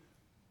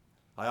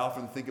 I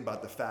often think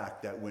about the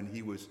fact that when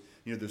he was,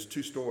 there's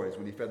two stories,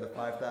 when he fed the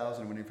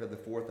 5,000 and when he fed the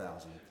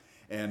 4,000.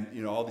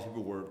 And, all these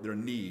people were, their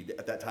need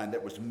at that time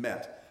that was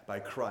met by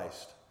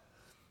Christ.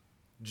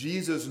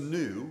 Jesus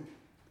knew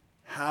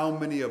how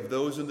many of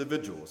those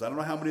individuals, I don't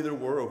know how many there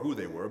were or who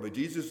they were, but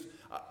Jesus,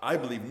 I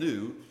believe,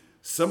 knew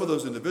some of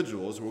those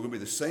individuals were going to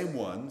be the same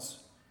ones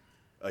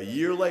a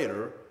year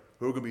later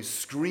who were going to be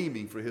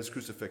screaming for his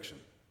crucifixion.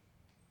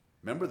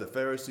 Remember, the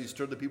Pharisees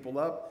stirred the people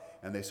up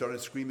and they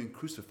started screaming,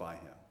 "Crucify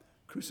him,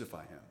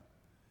 crucify him."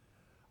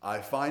 I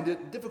find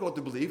it difficult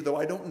to believe, though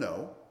I don't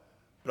know,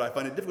 but I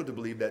find it difficult to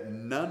believe that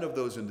none of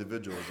those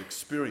individuals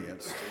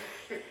experienced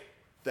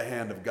the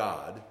hand of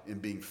God in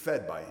being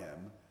fed by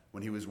him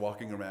when he was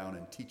walking around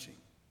and teaching.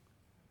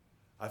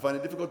 I find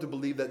it difficult to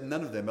believe that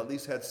none of them at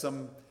least had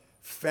some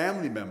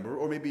family member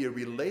or maybe a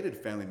related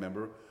family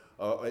member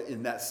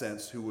in that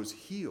sense who was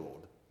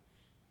healed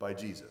by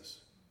Jesus.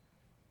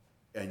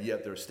 And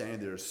yet they're standing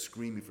there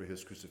screaming for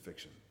his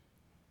crucifixion.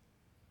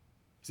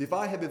 See, if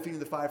I had been feeding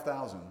the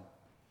 5,000,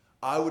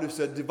 I would have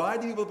said,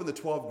 divide the people up into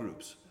 12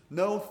 groups.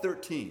 No,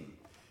 13.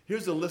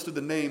 Here's a list of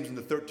the names in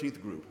the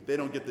 13th group. They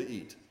don't get to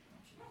eat.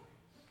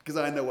 Because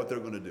I know what they're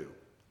going to do.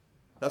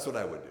 That's what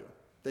I would do.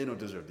 They don't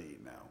deserve to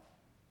eat now.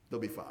 They'll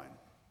be fine.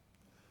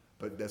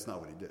 But that's not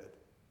what he did.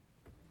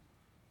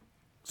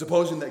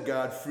 Supposing that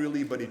God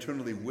freely but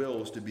eternally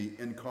wills to be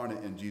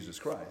incarnate in Jesus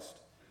Christ,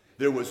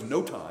 there was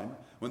no time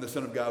when the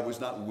Son of God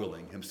was not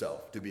willing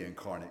himself to be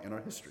incarnate in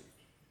our history.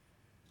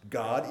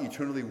 God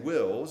eternally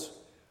wills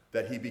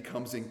that he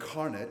becomes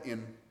incarnate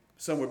in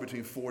somewhere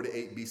between 4 to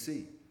 8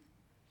 BC.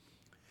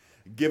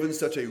 Given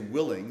such a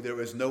willing,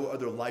 there is no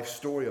other life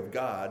story of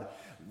God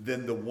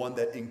than the one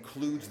that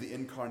includes the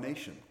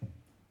incarnation.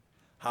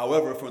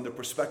 However, from the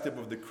perspective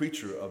of the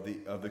creature of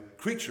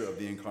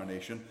the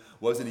incarnation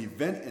was an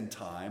event in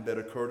time that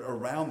occurred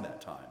around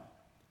that time.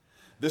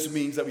 This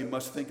means that we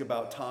must think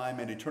about time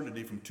and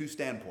eternity from two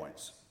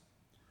standpoints.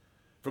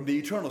 From the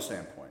eternal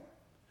standpoint,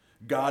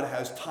 God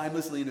has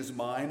timelessly in his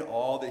mind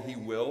all that he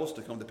wills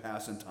to come to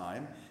pass in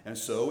time. And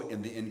so,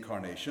 in the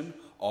incarnation,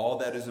 all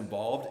that is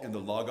involved in the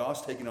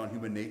Logos taking on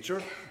human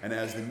nature, and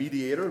as the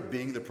mediator,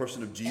 being the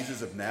person of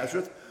Jesus of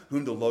Nazareth,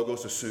 whom the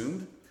Logos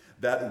assumed,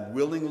 that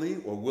willingly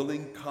or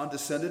willing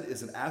condescended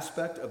is an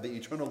aspect of the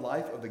eternal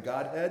life of the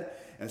Godhead,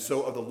 and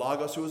so of the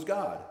Logos who is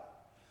God.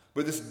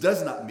 But this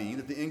does not mean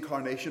that the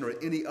incarnation or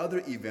any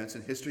other events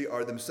in history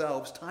are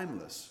themselves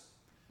timeless,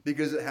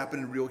 because it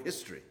happened in real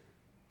history.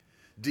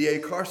 D.A.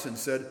 Carson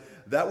said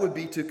that would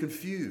be to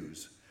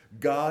confuse.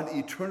 God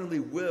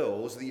eternally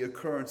wills the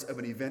occurrence of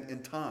an event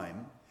in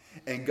time,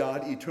 and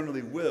God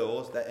eternally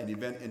wills that an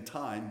event in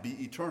time be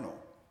eternal.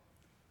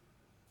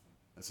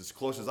 That's as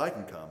close as I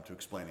can come to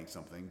explaining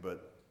something,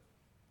 but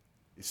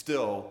it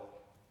still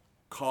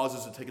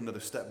causes us to take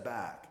another step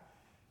back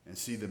and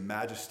see the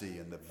majesty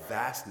and the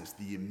vastness,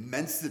 the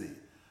immensity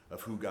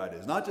of who God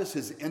is. Not just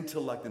his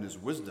intellect and his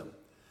wisdom,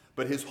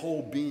 but his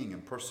whole being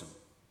and person.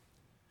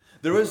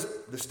 There is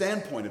the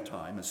standpoint of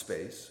time and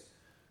space,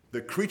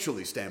 the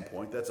creaturely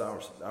standpoint, that's our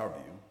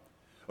view,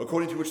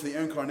 according to which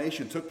the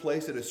incarnation took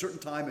place at a certain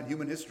time in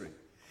human history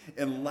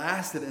and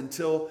lasted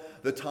until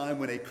the time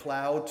when a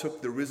cloud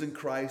took the risen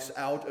Christ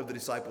out of the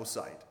disciples'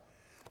 sight.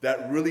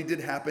 That really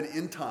did happen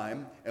in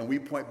time, and we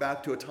point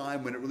back to a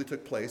time when it really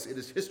took place. It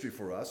is history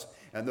for us,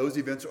 and those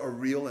events are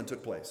real and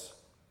took place.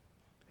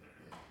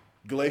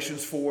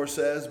 Galatians 4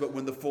 says, "But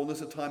when the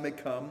fullness of time had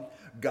come,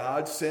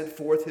 God sent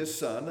forth his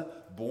Son,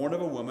 born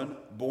of a woman,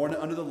 born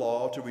under the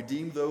law, to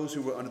redeem those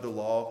who were under the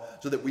law,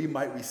 so that we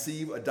might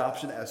receive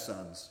adoption as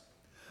sons."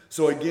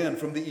 So again,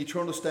 from the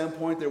eternal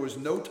standpoint, there was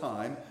no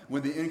time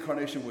when the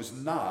incarnation was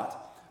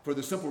not, for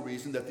the simple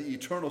reason that the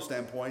eternal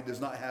standpoint does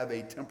not have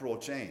a temporal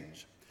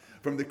change.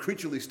 From the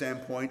creaturely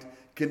standpoint,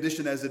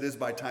 conditioned as it is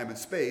by time and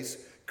space,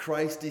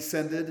 Christ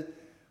descended,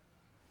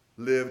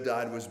 lived,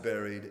 died, was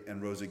buried,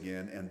 and rose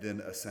again, and then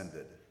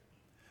ascended.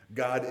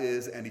 God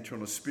is an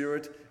eternal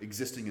spirit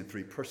existing in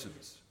three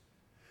persons.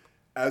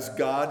 As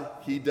God,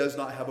 he does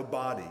not have a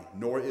body,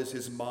 nor is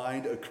his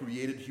mind a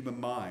created human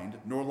mind,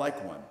 nor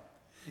like one.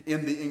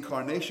 In the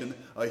incarnation,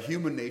 a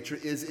human nature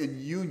is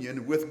in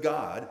union with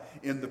God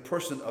in the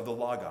person of the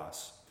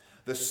Logos.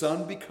 The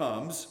Son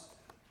becomes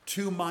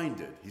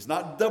two-minded. He's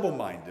not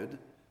double-minded,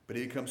 but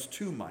he becomes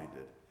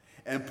two-minded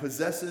and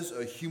possesses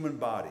a human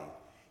body.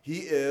 He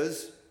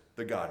is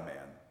the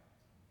God-man.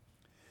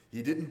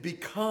 He didn't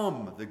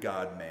become the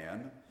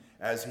God-man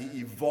as he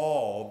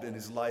evolved in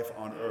his life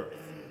on earth.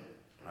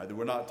 Right?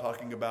 We're not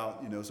talking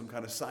about, some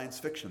kind of science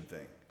fiction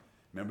thing.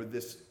 Remember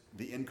this,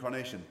 the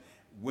incarnation.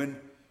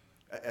 When,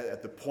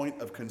 at the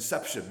point of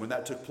conception, when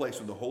that took place,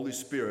 when the Holy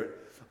Spirit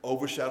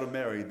overshadowed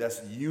Mary,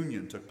 that's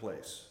union took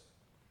place.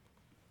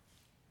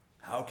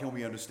 How can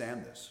we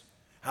understand this?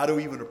 How do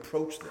we even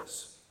approach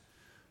this?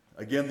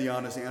 Again, the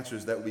honest answer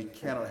is that we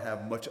cannot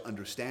have much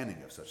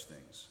understanding of such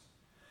things.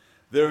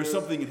 There is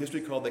something in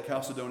history called the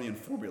Chalcedonian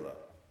Formula.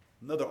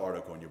 Another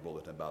article in your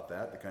bulletin about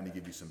that to kind of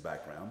give you some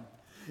background.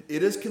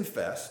 It is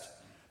confessed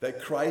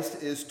that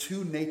Christ is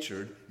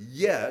two-natured,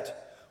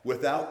 yet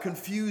without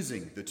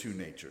confusing the two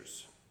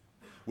natures,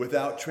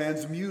 without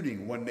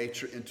transmuting one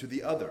nature into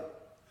the other,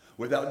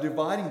 without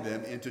dividing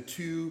them into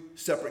two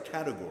separate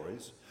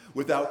categories,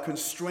 without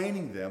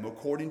constraining them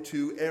according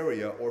to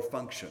area or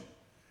function.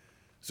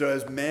 So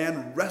as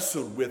man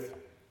wrestled with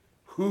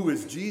who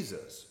is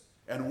Jesus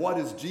and what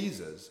is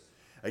Jesus,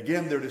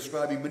 again, they're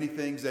describing many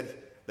things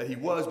that he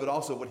was, but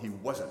also what he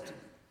wasn't,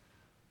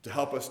 to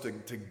help us, to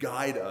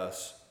guide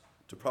us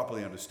to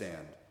properly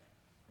understand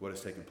what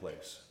has taken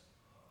place.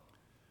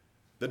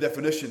 The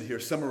definition here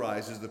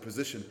summarizes the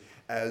position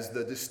as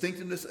the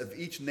distinctiveness of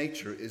each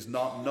nature is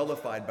not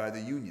nullified by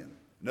the union.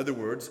 In other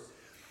words,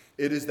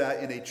 it is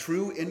that in a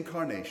true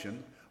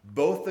incarnation,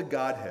 both the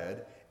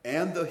Godhead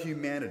and the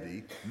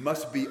humanity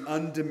must be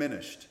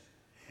undiminished,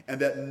 and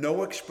that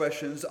no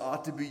expressions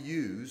ought to be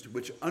used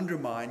which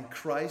undermine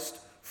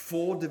Christ's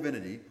full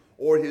divinity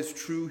or his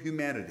true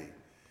humanity.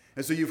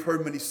 And so you've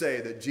heard many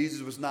say that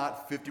Jesus was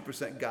not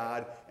 50%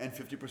 God and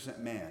 50%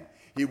 man.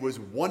 He was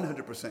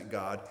 100%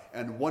 God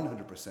and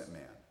 100%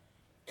 man.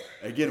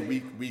 Again,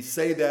 we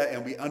say that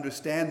and we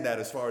understand that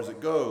as far as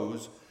it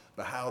goes,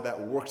 but how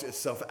that works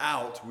itself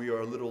out, we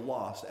are a little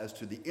lost as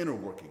to the inner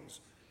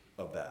workings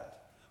of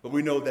that. But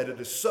we know that it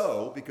is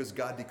so because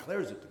God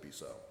declares it to be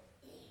so.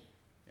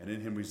 And in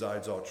him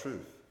resides all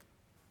truth.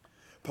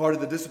 Part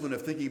of the discipline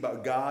of thinking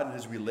about God and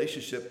his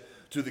relationship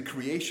to the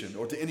creation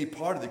or to any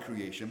part of the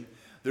creation,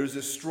 there's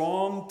a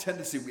strong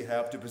tendency we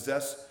have to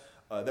possess,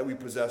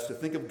 to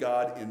think of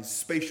God in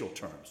spatial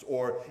terms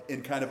or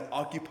in kind of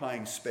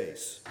occupying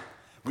space.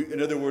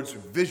 In other words,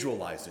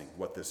 visualizing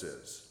what this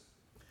is.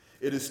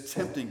 It is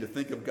tempting to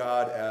think of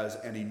God as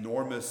an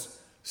enormous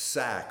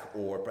sack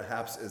or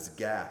perhaps as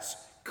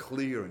gas,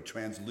 clear and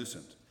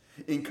translucent,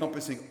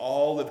 encompassing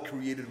all of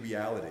created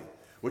reality,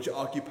 which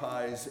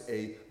occupies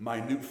a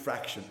minute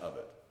fraction of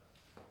it.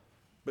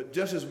 But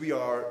just as we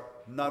are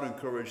not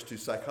encouraged to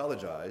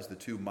psychologize the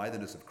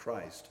two-mindedness of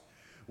Christ,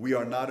 we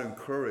are not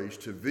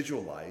encouraged to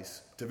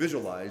visualize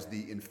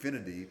the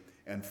infinity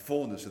and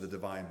fullness of the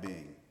divine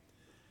being.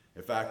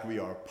 In fact, we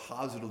are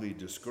positively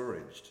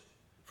discouraged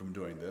from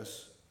doing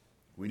this.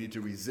 We need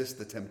to resist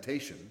the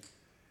temptation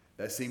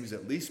that seems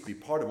at least be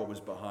part of what was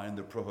behind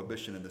the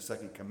prohibition in the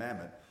second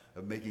commandment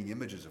of making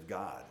images of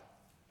God.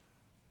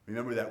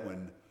 Remember that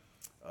when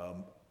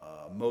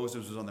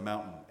Moses was on the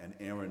mountain and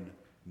Aaron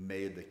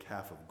made the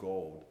calf of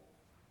gold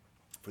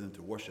for them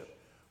to worship.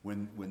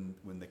 When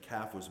the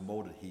calf was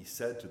molded, he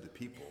said to the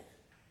people,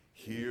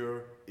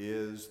 "Here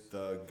is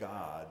the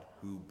God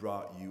who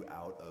brought you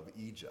out of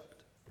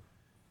Egypt."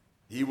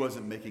 He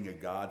wasn't making a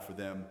god for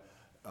them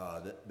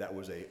that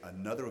was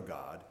another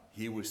god.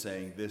 He was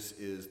saying this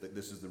is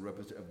the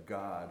representative of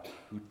God.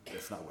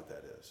 That's not what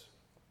that is.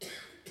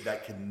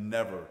 That can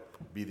never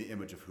be the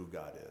image of who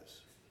God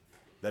is.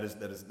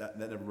 That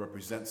never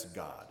represents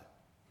God.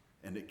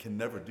 And it can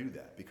never do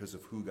that because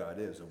of who God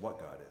is and what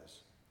God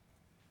is.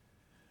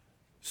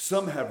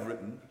 Some have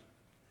written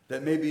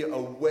that maybe a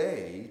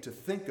way to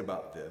think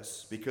about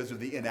this, because of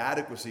the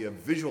inadequacy of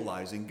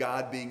visualizing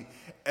God being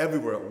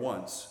everywhere at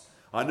once.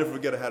 I'll never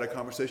forget, I had a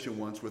conversation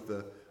once it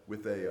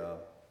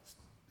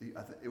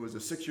was a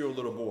 6-year-old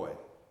little boy.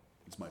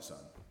 It's my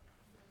son.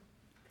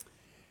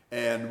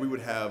 And we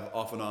would have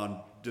off and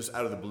on, just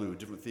out of the blue,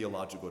 different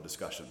theological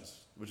discussions,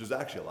 which was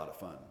actually a lot of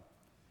fun.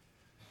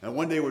 And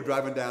one day we were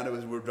driving down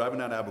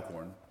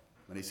Abercorn,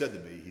 and he said to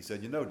me,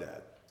 "You know,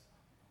 Dad,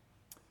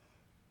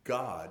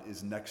 God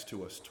is next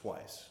to us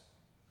twice."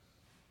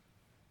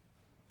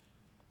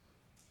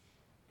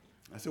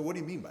 I said, "What do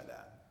you mean by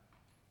that?"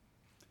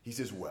 He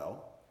says,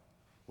 "Well,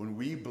 when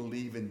we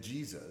believe in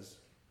Jesus,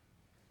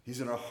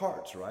 he's in our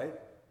hearts, right?"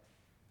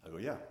 I go,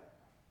 "Yeah."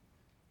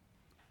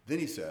 Then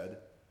he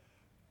said,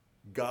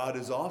 "God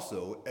is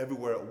also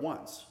everywhere at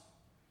once."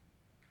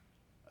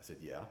 I said,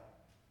 "Yeah."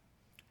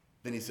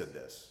 Then he said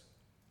this.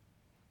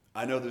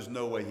 I know there's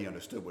no way he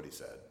understood what he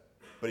said,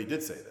 but he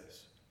did say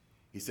this.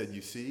 He said,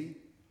 "You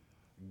see,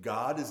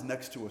 God is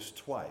next to us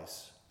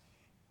twice,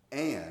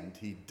 and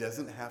he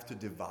doesn't have to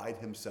divide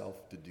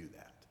himself to do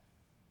that."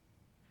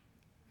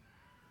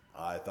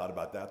 I thought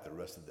about that the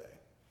rest of the day.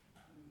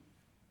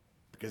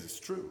 Because it's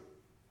true.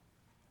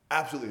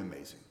 Absolutely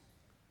amazing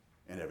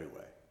in every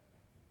way.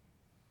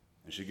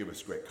 It should give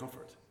us great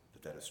comfort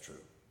that is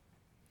true.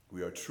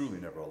 We are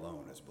truly never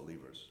alone as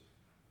believers.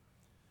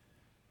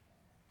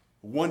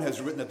 One has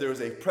written that there is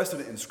a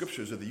precedent in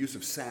scriptures of the use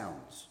of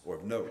sounds or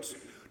of notes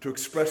to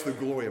express the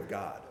glory of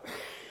God.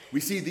 We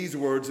see these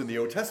words in the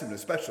Old Testament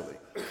especially: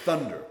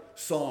 thunder,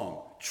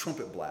 song,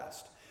 trumpet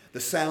blast,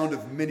 the sound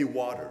of many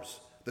waters,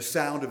 the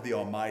sound of the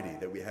Almighty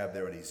that we have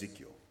there in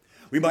Ezekiel.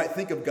 We might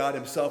think of God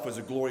himself as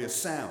a glorious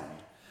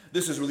sound.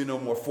 This is really no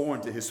more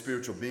foreign to his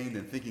spiritual being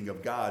than thinking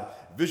of God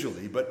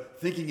visually, but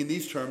thinking in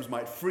these terms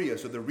might free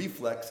us of the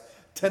reflex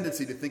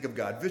tendency to think of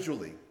God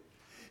visually.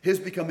 His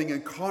becoming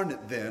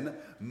incarnate, then,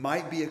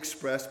 might be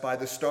expressed by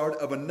the start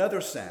of another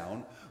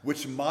sound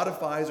which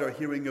modifies our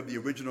hearing of the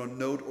original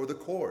note or the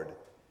chord.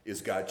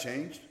 Is God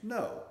changed?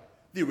 No.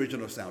 The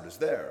original sound is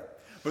there.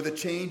 but the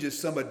change is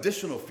some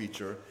additional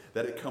feature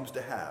that it comes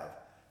to have.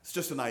 It's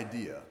just an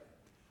idea.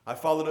 I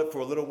followed it for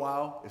a little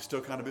while. It's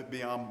still kind of a bit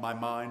beyond my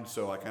mind,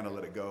 so I kind of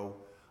let it go.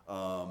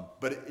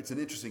 But it's an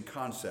interesting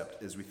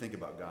concept as we think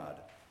about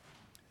God.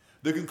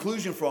 The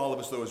conclusion for all of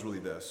us, though, is really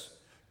this.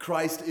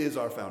 Christ is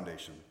our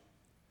foundation.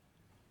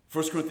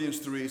 1 Corinthians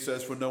 3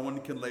 says, "For no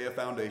one can lay a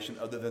foundation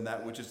other than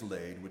that which is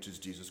laid, which is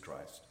Jesus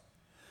Christ."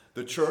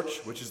 The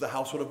church, which is the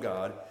household of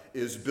God,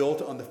 is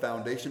built on the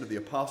foundation of the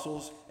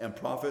apostles and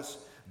prophets,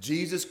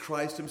 Jesus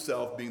Christ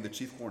himself being the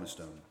chief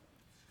cornerstone.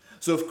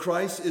 So if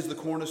Christ is the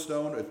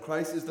cornerstone, if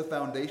Christ is the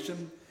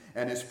foundation,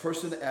 and his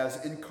person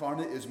as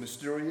incarnate is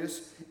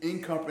mysterious,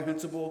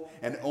 incomprehensible,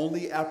 and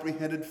only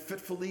apprehended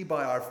fitfully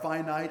by our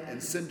finite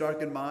and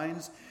sin-darkened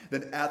minds,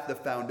 then at the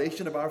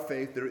foundation of our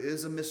faith there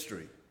is a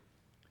mystery.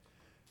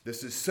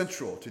 This is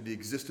central to the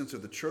existence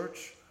of the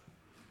church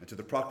and to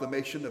the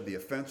proclamation of the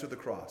offense of the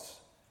cross.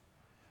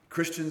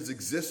 Christians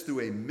exist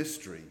through a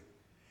mystery,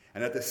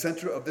 and at the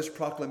center of this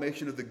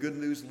proclamation of the good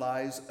news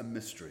lies a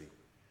mystery.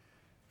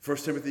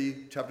 1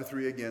 Timothy chapter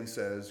 3 again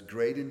says,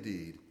 "Great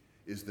indeed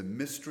is the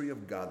mystery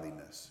of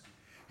godliness.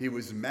 He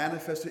was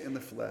manifested in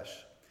the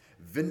flesh,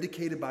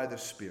 vindicated by the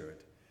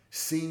Spirit,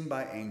 seen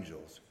by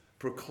angels,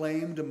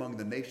 proclaimed among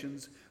the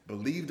nations,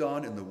 believed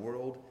on in the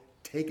world,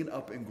 taken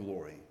up in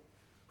glory."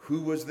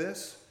 Who was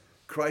this?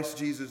 Christ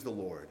Jesus the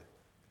Lord.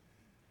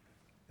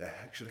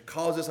 That should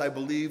cause us, I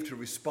believe, to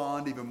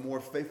respond even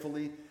more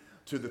faithfully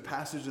to the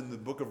passage in the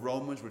book of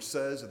Romans which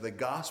says that the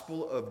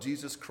gospel of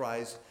Jesus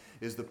Christ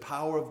is the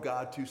power of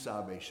God to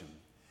salvation.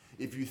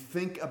 If you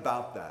think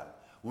about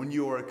that, when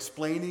you are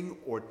explaining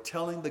or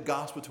telling the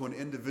gospel to an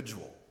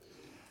individual,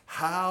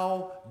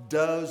 how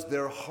does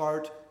their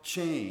heart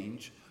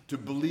change to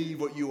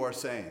believe what you are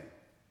saying?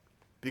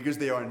 Because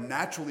they are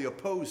naturally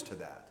opposed to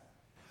that.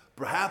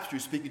 Perhaps you're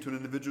speaking to an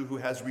individual who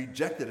has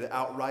rejected it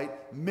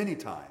outright many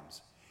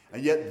times.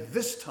 And yet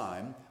this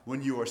time,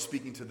 when you are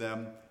speaking to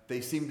them,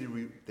 they seem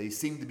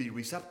to be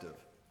receptive.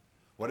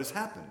 What has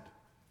happened?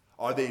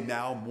 Are they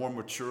now more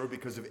mature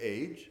because of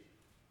age?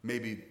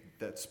 Maybe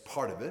that's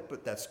part of it,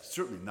 but that's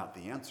certainly not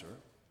the answer.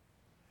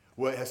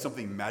 Well, has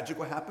something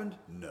magical happened?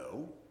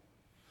 No.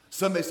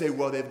 Some may say,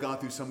 well, they've gone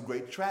through some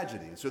great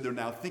tragedy, and so they're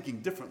now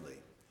thinking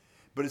differently.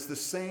 But it's the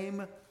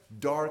same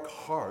dark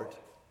heart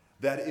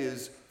that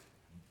is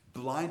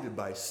blinded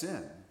by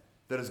sin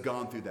that has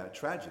gone through that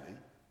tragedy.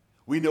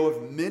 We know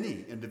of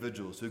many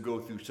individuals who go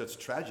through such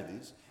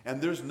tragedies,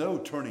 and there's no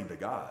turning to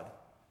God.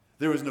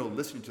 There is no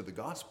listening to the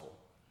gospel.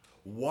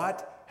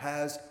 What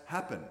has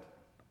happened?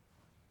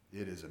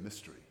 It is a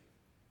mystery.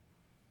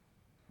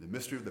 The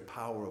mystery of the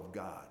power of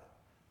God.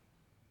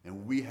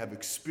 And we have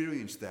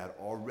experienced that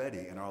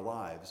already in our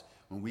lives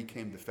when we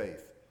came to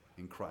faith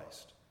in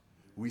Christ.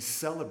 We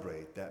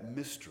celebrate that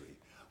mystery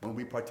when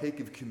we partake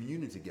of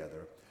communion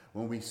together,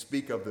 when we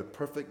speak of the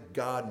perfect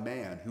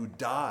God-man who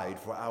died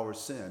for our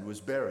sin, was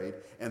buried,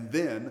 and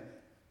then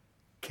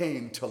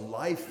came to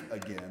life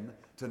again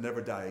to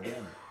never die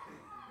again.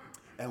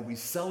 And we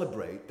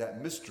celebrate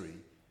that mystery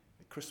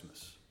at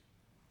Christmas,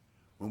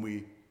 when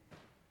we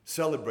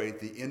celebrate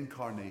the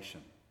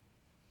incarnation.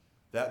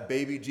 That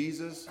baby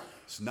Jesus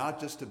is not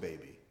just a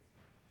baby.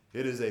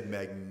 It is a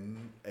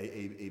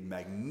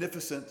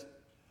magnificent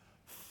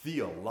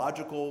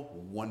theological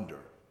wonder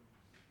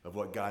of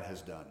what God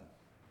has done.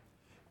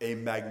 A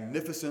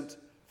magnificent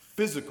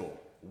physical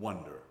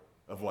wonder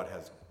of what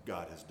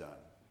God has done.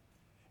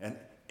 An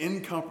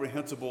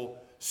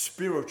incomprehensible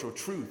spiritual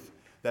truth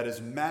that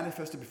is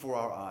manifested before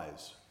our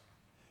eyes.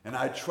 And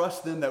I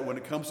trust then that when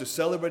it comes to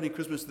celebrating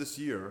Christmas this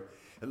year,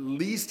 at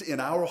least in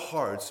our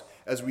hearts,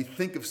 as we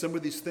think of some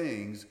of these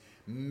things,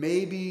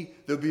 maybe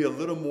there'll be a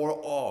little more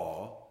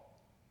awe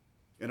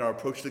in our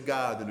approach to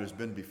God than there's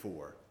been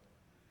before.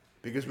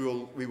 Because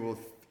we will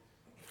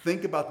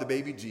think about the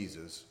baby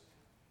Jesus,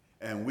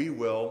 and we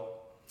will,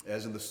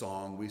 as in the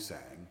song we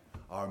sang,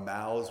 our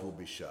mouths will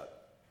be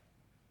shut.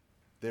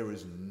 There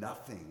is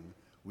nothing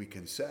we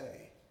can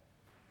say.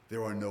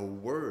 There are no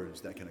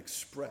words that can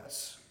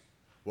express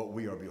what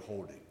we are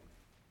beholding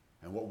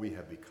and what we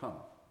have become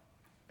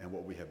and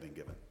what we have been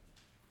given.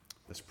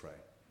 Let's pray.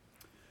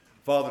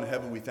 Father in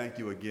heaven, we thank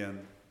you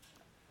again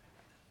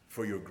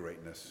for your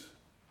greatness.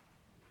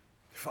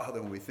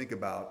 Father, when we think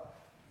about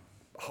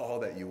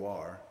all that you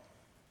are,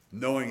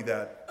 knowing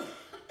that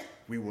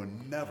we will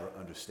never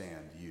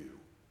understand you,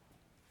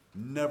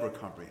 never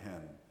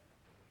comprehend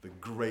the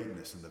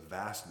greatness and the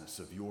vastness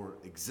of your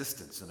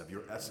existence and of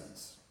your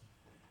essence,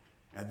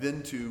 and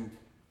then to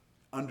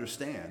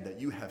understand that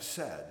you have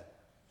said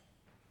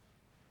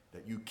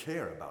that you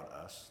care about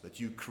us, that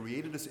you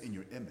created us in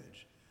your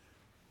image,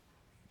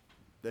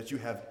 that you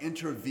have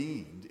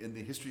intervened in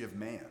the history of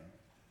man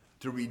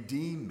to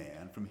redeem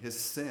man from his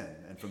sin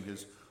and from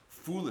his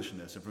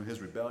foolishness and from his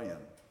rebellion.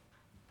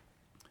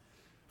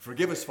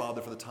 Forgive us,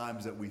 Father, for the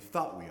times that we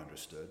thought we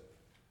understood.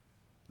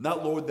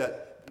 Not, Lord,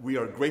 that we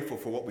are grateful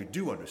for what we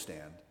do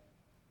understand,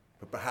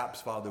 but perhaps,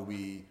 Father,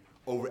 we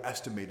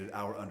overestimated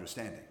our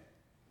understanding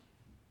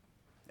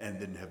and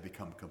then have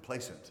become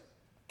complacent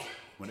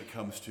when it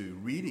comes to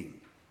reading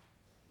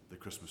the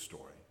Christmas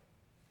story.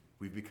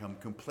 We've become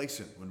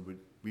complacent when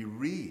we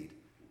read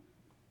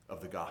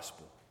of the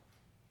gospel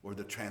or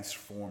the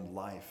transformed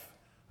life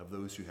of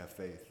those who have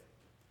faith.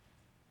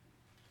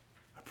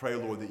 I pray,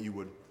 Lord, that you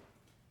would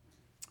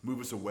move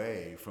us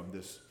away from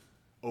this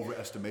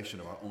overestimation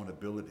of our own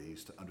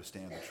abilities to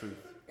understand the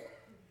truth.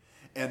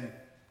 And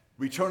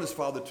return us,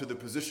 Father, to the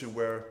position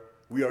where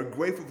we are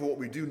grateful for what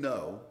we do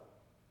know,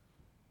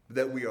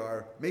 that we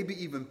are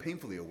maybe even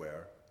painfully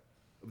aware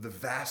of the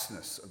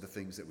vastness of the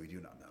things that we do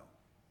not know.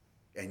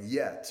 And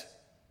yet,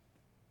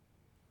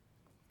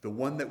 the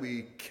one that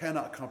we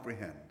cannot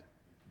comprehend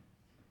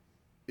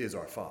is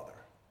our Father.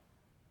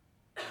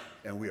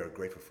 And we are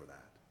grateful for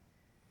that.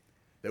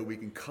 That we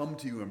can come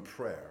to you in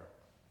prayer,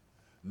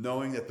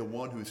 knowing that the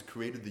one who has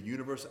created the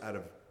universe out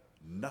of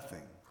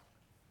nothing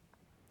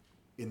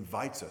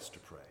invites us to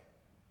pray,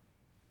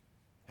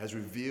 has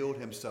revealed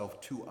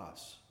himself to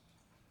us,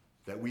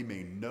 that we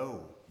may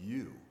know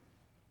you,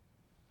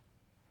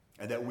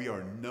 and that we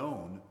are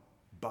known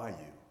by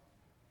you.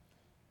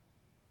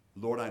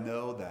 Lord, I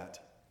know that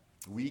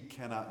we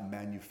cannot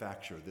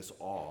manufacture this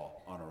awe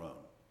on our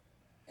own.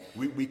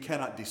 We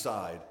cannot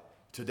decide,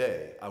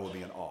 today I will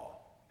be in awe.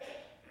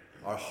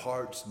 Our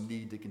hearts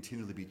need to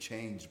continually be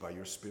changed by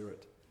your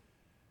Spirit.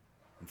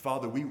 And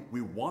Father,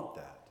 we want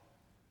that.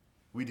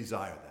 We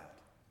desire that.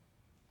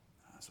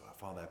 So,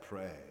 Father, I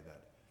pray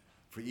that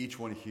for each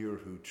one here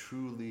who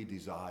truly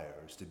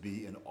desires to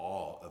be in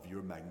awe of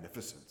your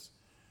magnificence,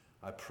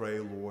 I pray,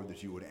 Lord,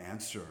 that you would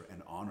answer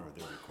and honor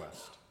their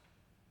request,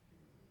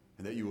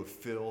 and that you would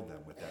fill them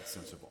with that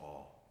sense of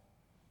awe,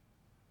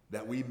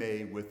 that we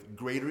may, with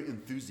greater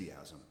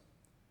enthusiasm,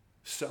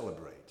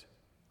 celebrate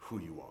who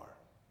you are,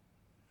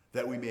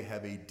 that we may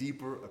have a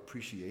deeper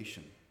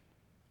appreciation,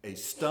 a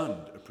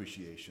stunned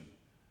appreciation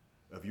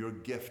of your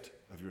gift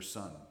of your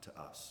Son to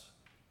us.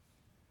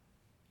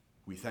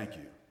 We thank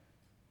you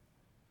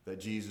that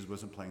Jesus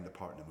wasn't playing the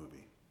part in a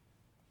movie.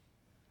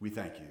 We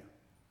thank you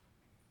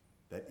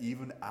that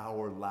even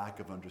our lack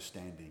of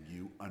understanding,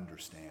 you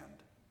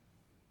understand,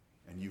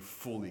 and you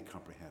fully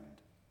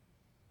comprehend,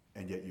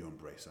 and yet you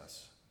embrace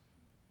us.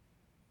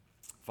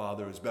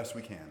 Father, as best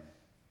we can,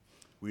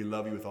 we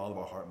love you with all of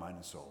our heart, mind,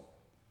 and soul.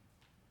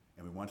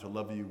 And we want to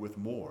love you with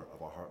more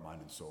of our heart,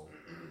 mind, and soul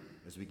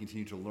as we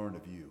continue to learn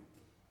of you.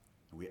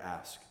 And we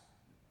ask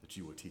that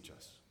you would teach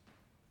us.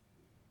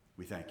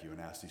 We thank you and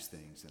ask these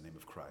things in the name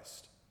of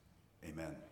Christ. Amen.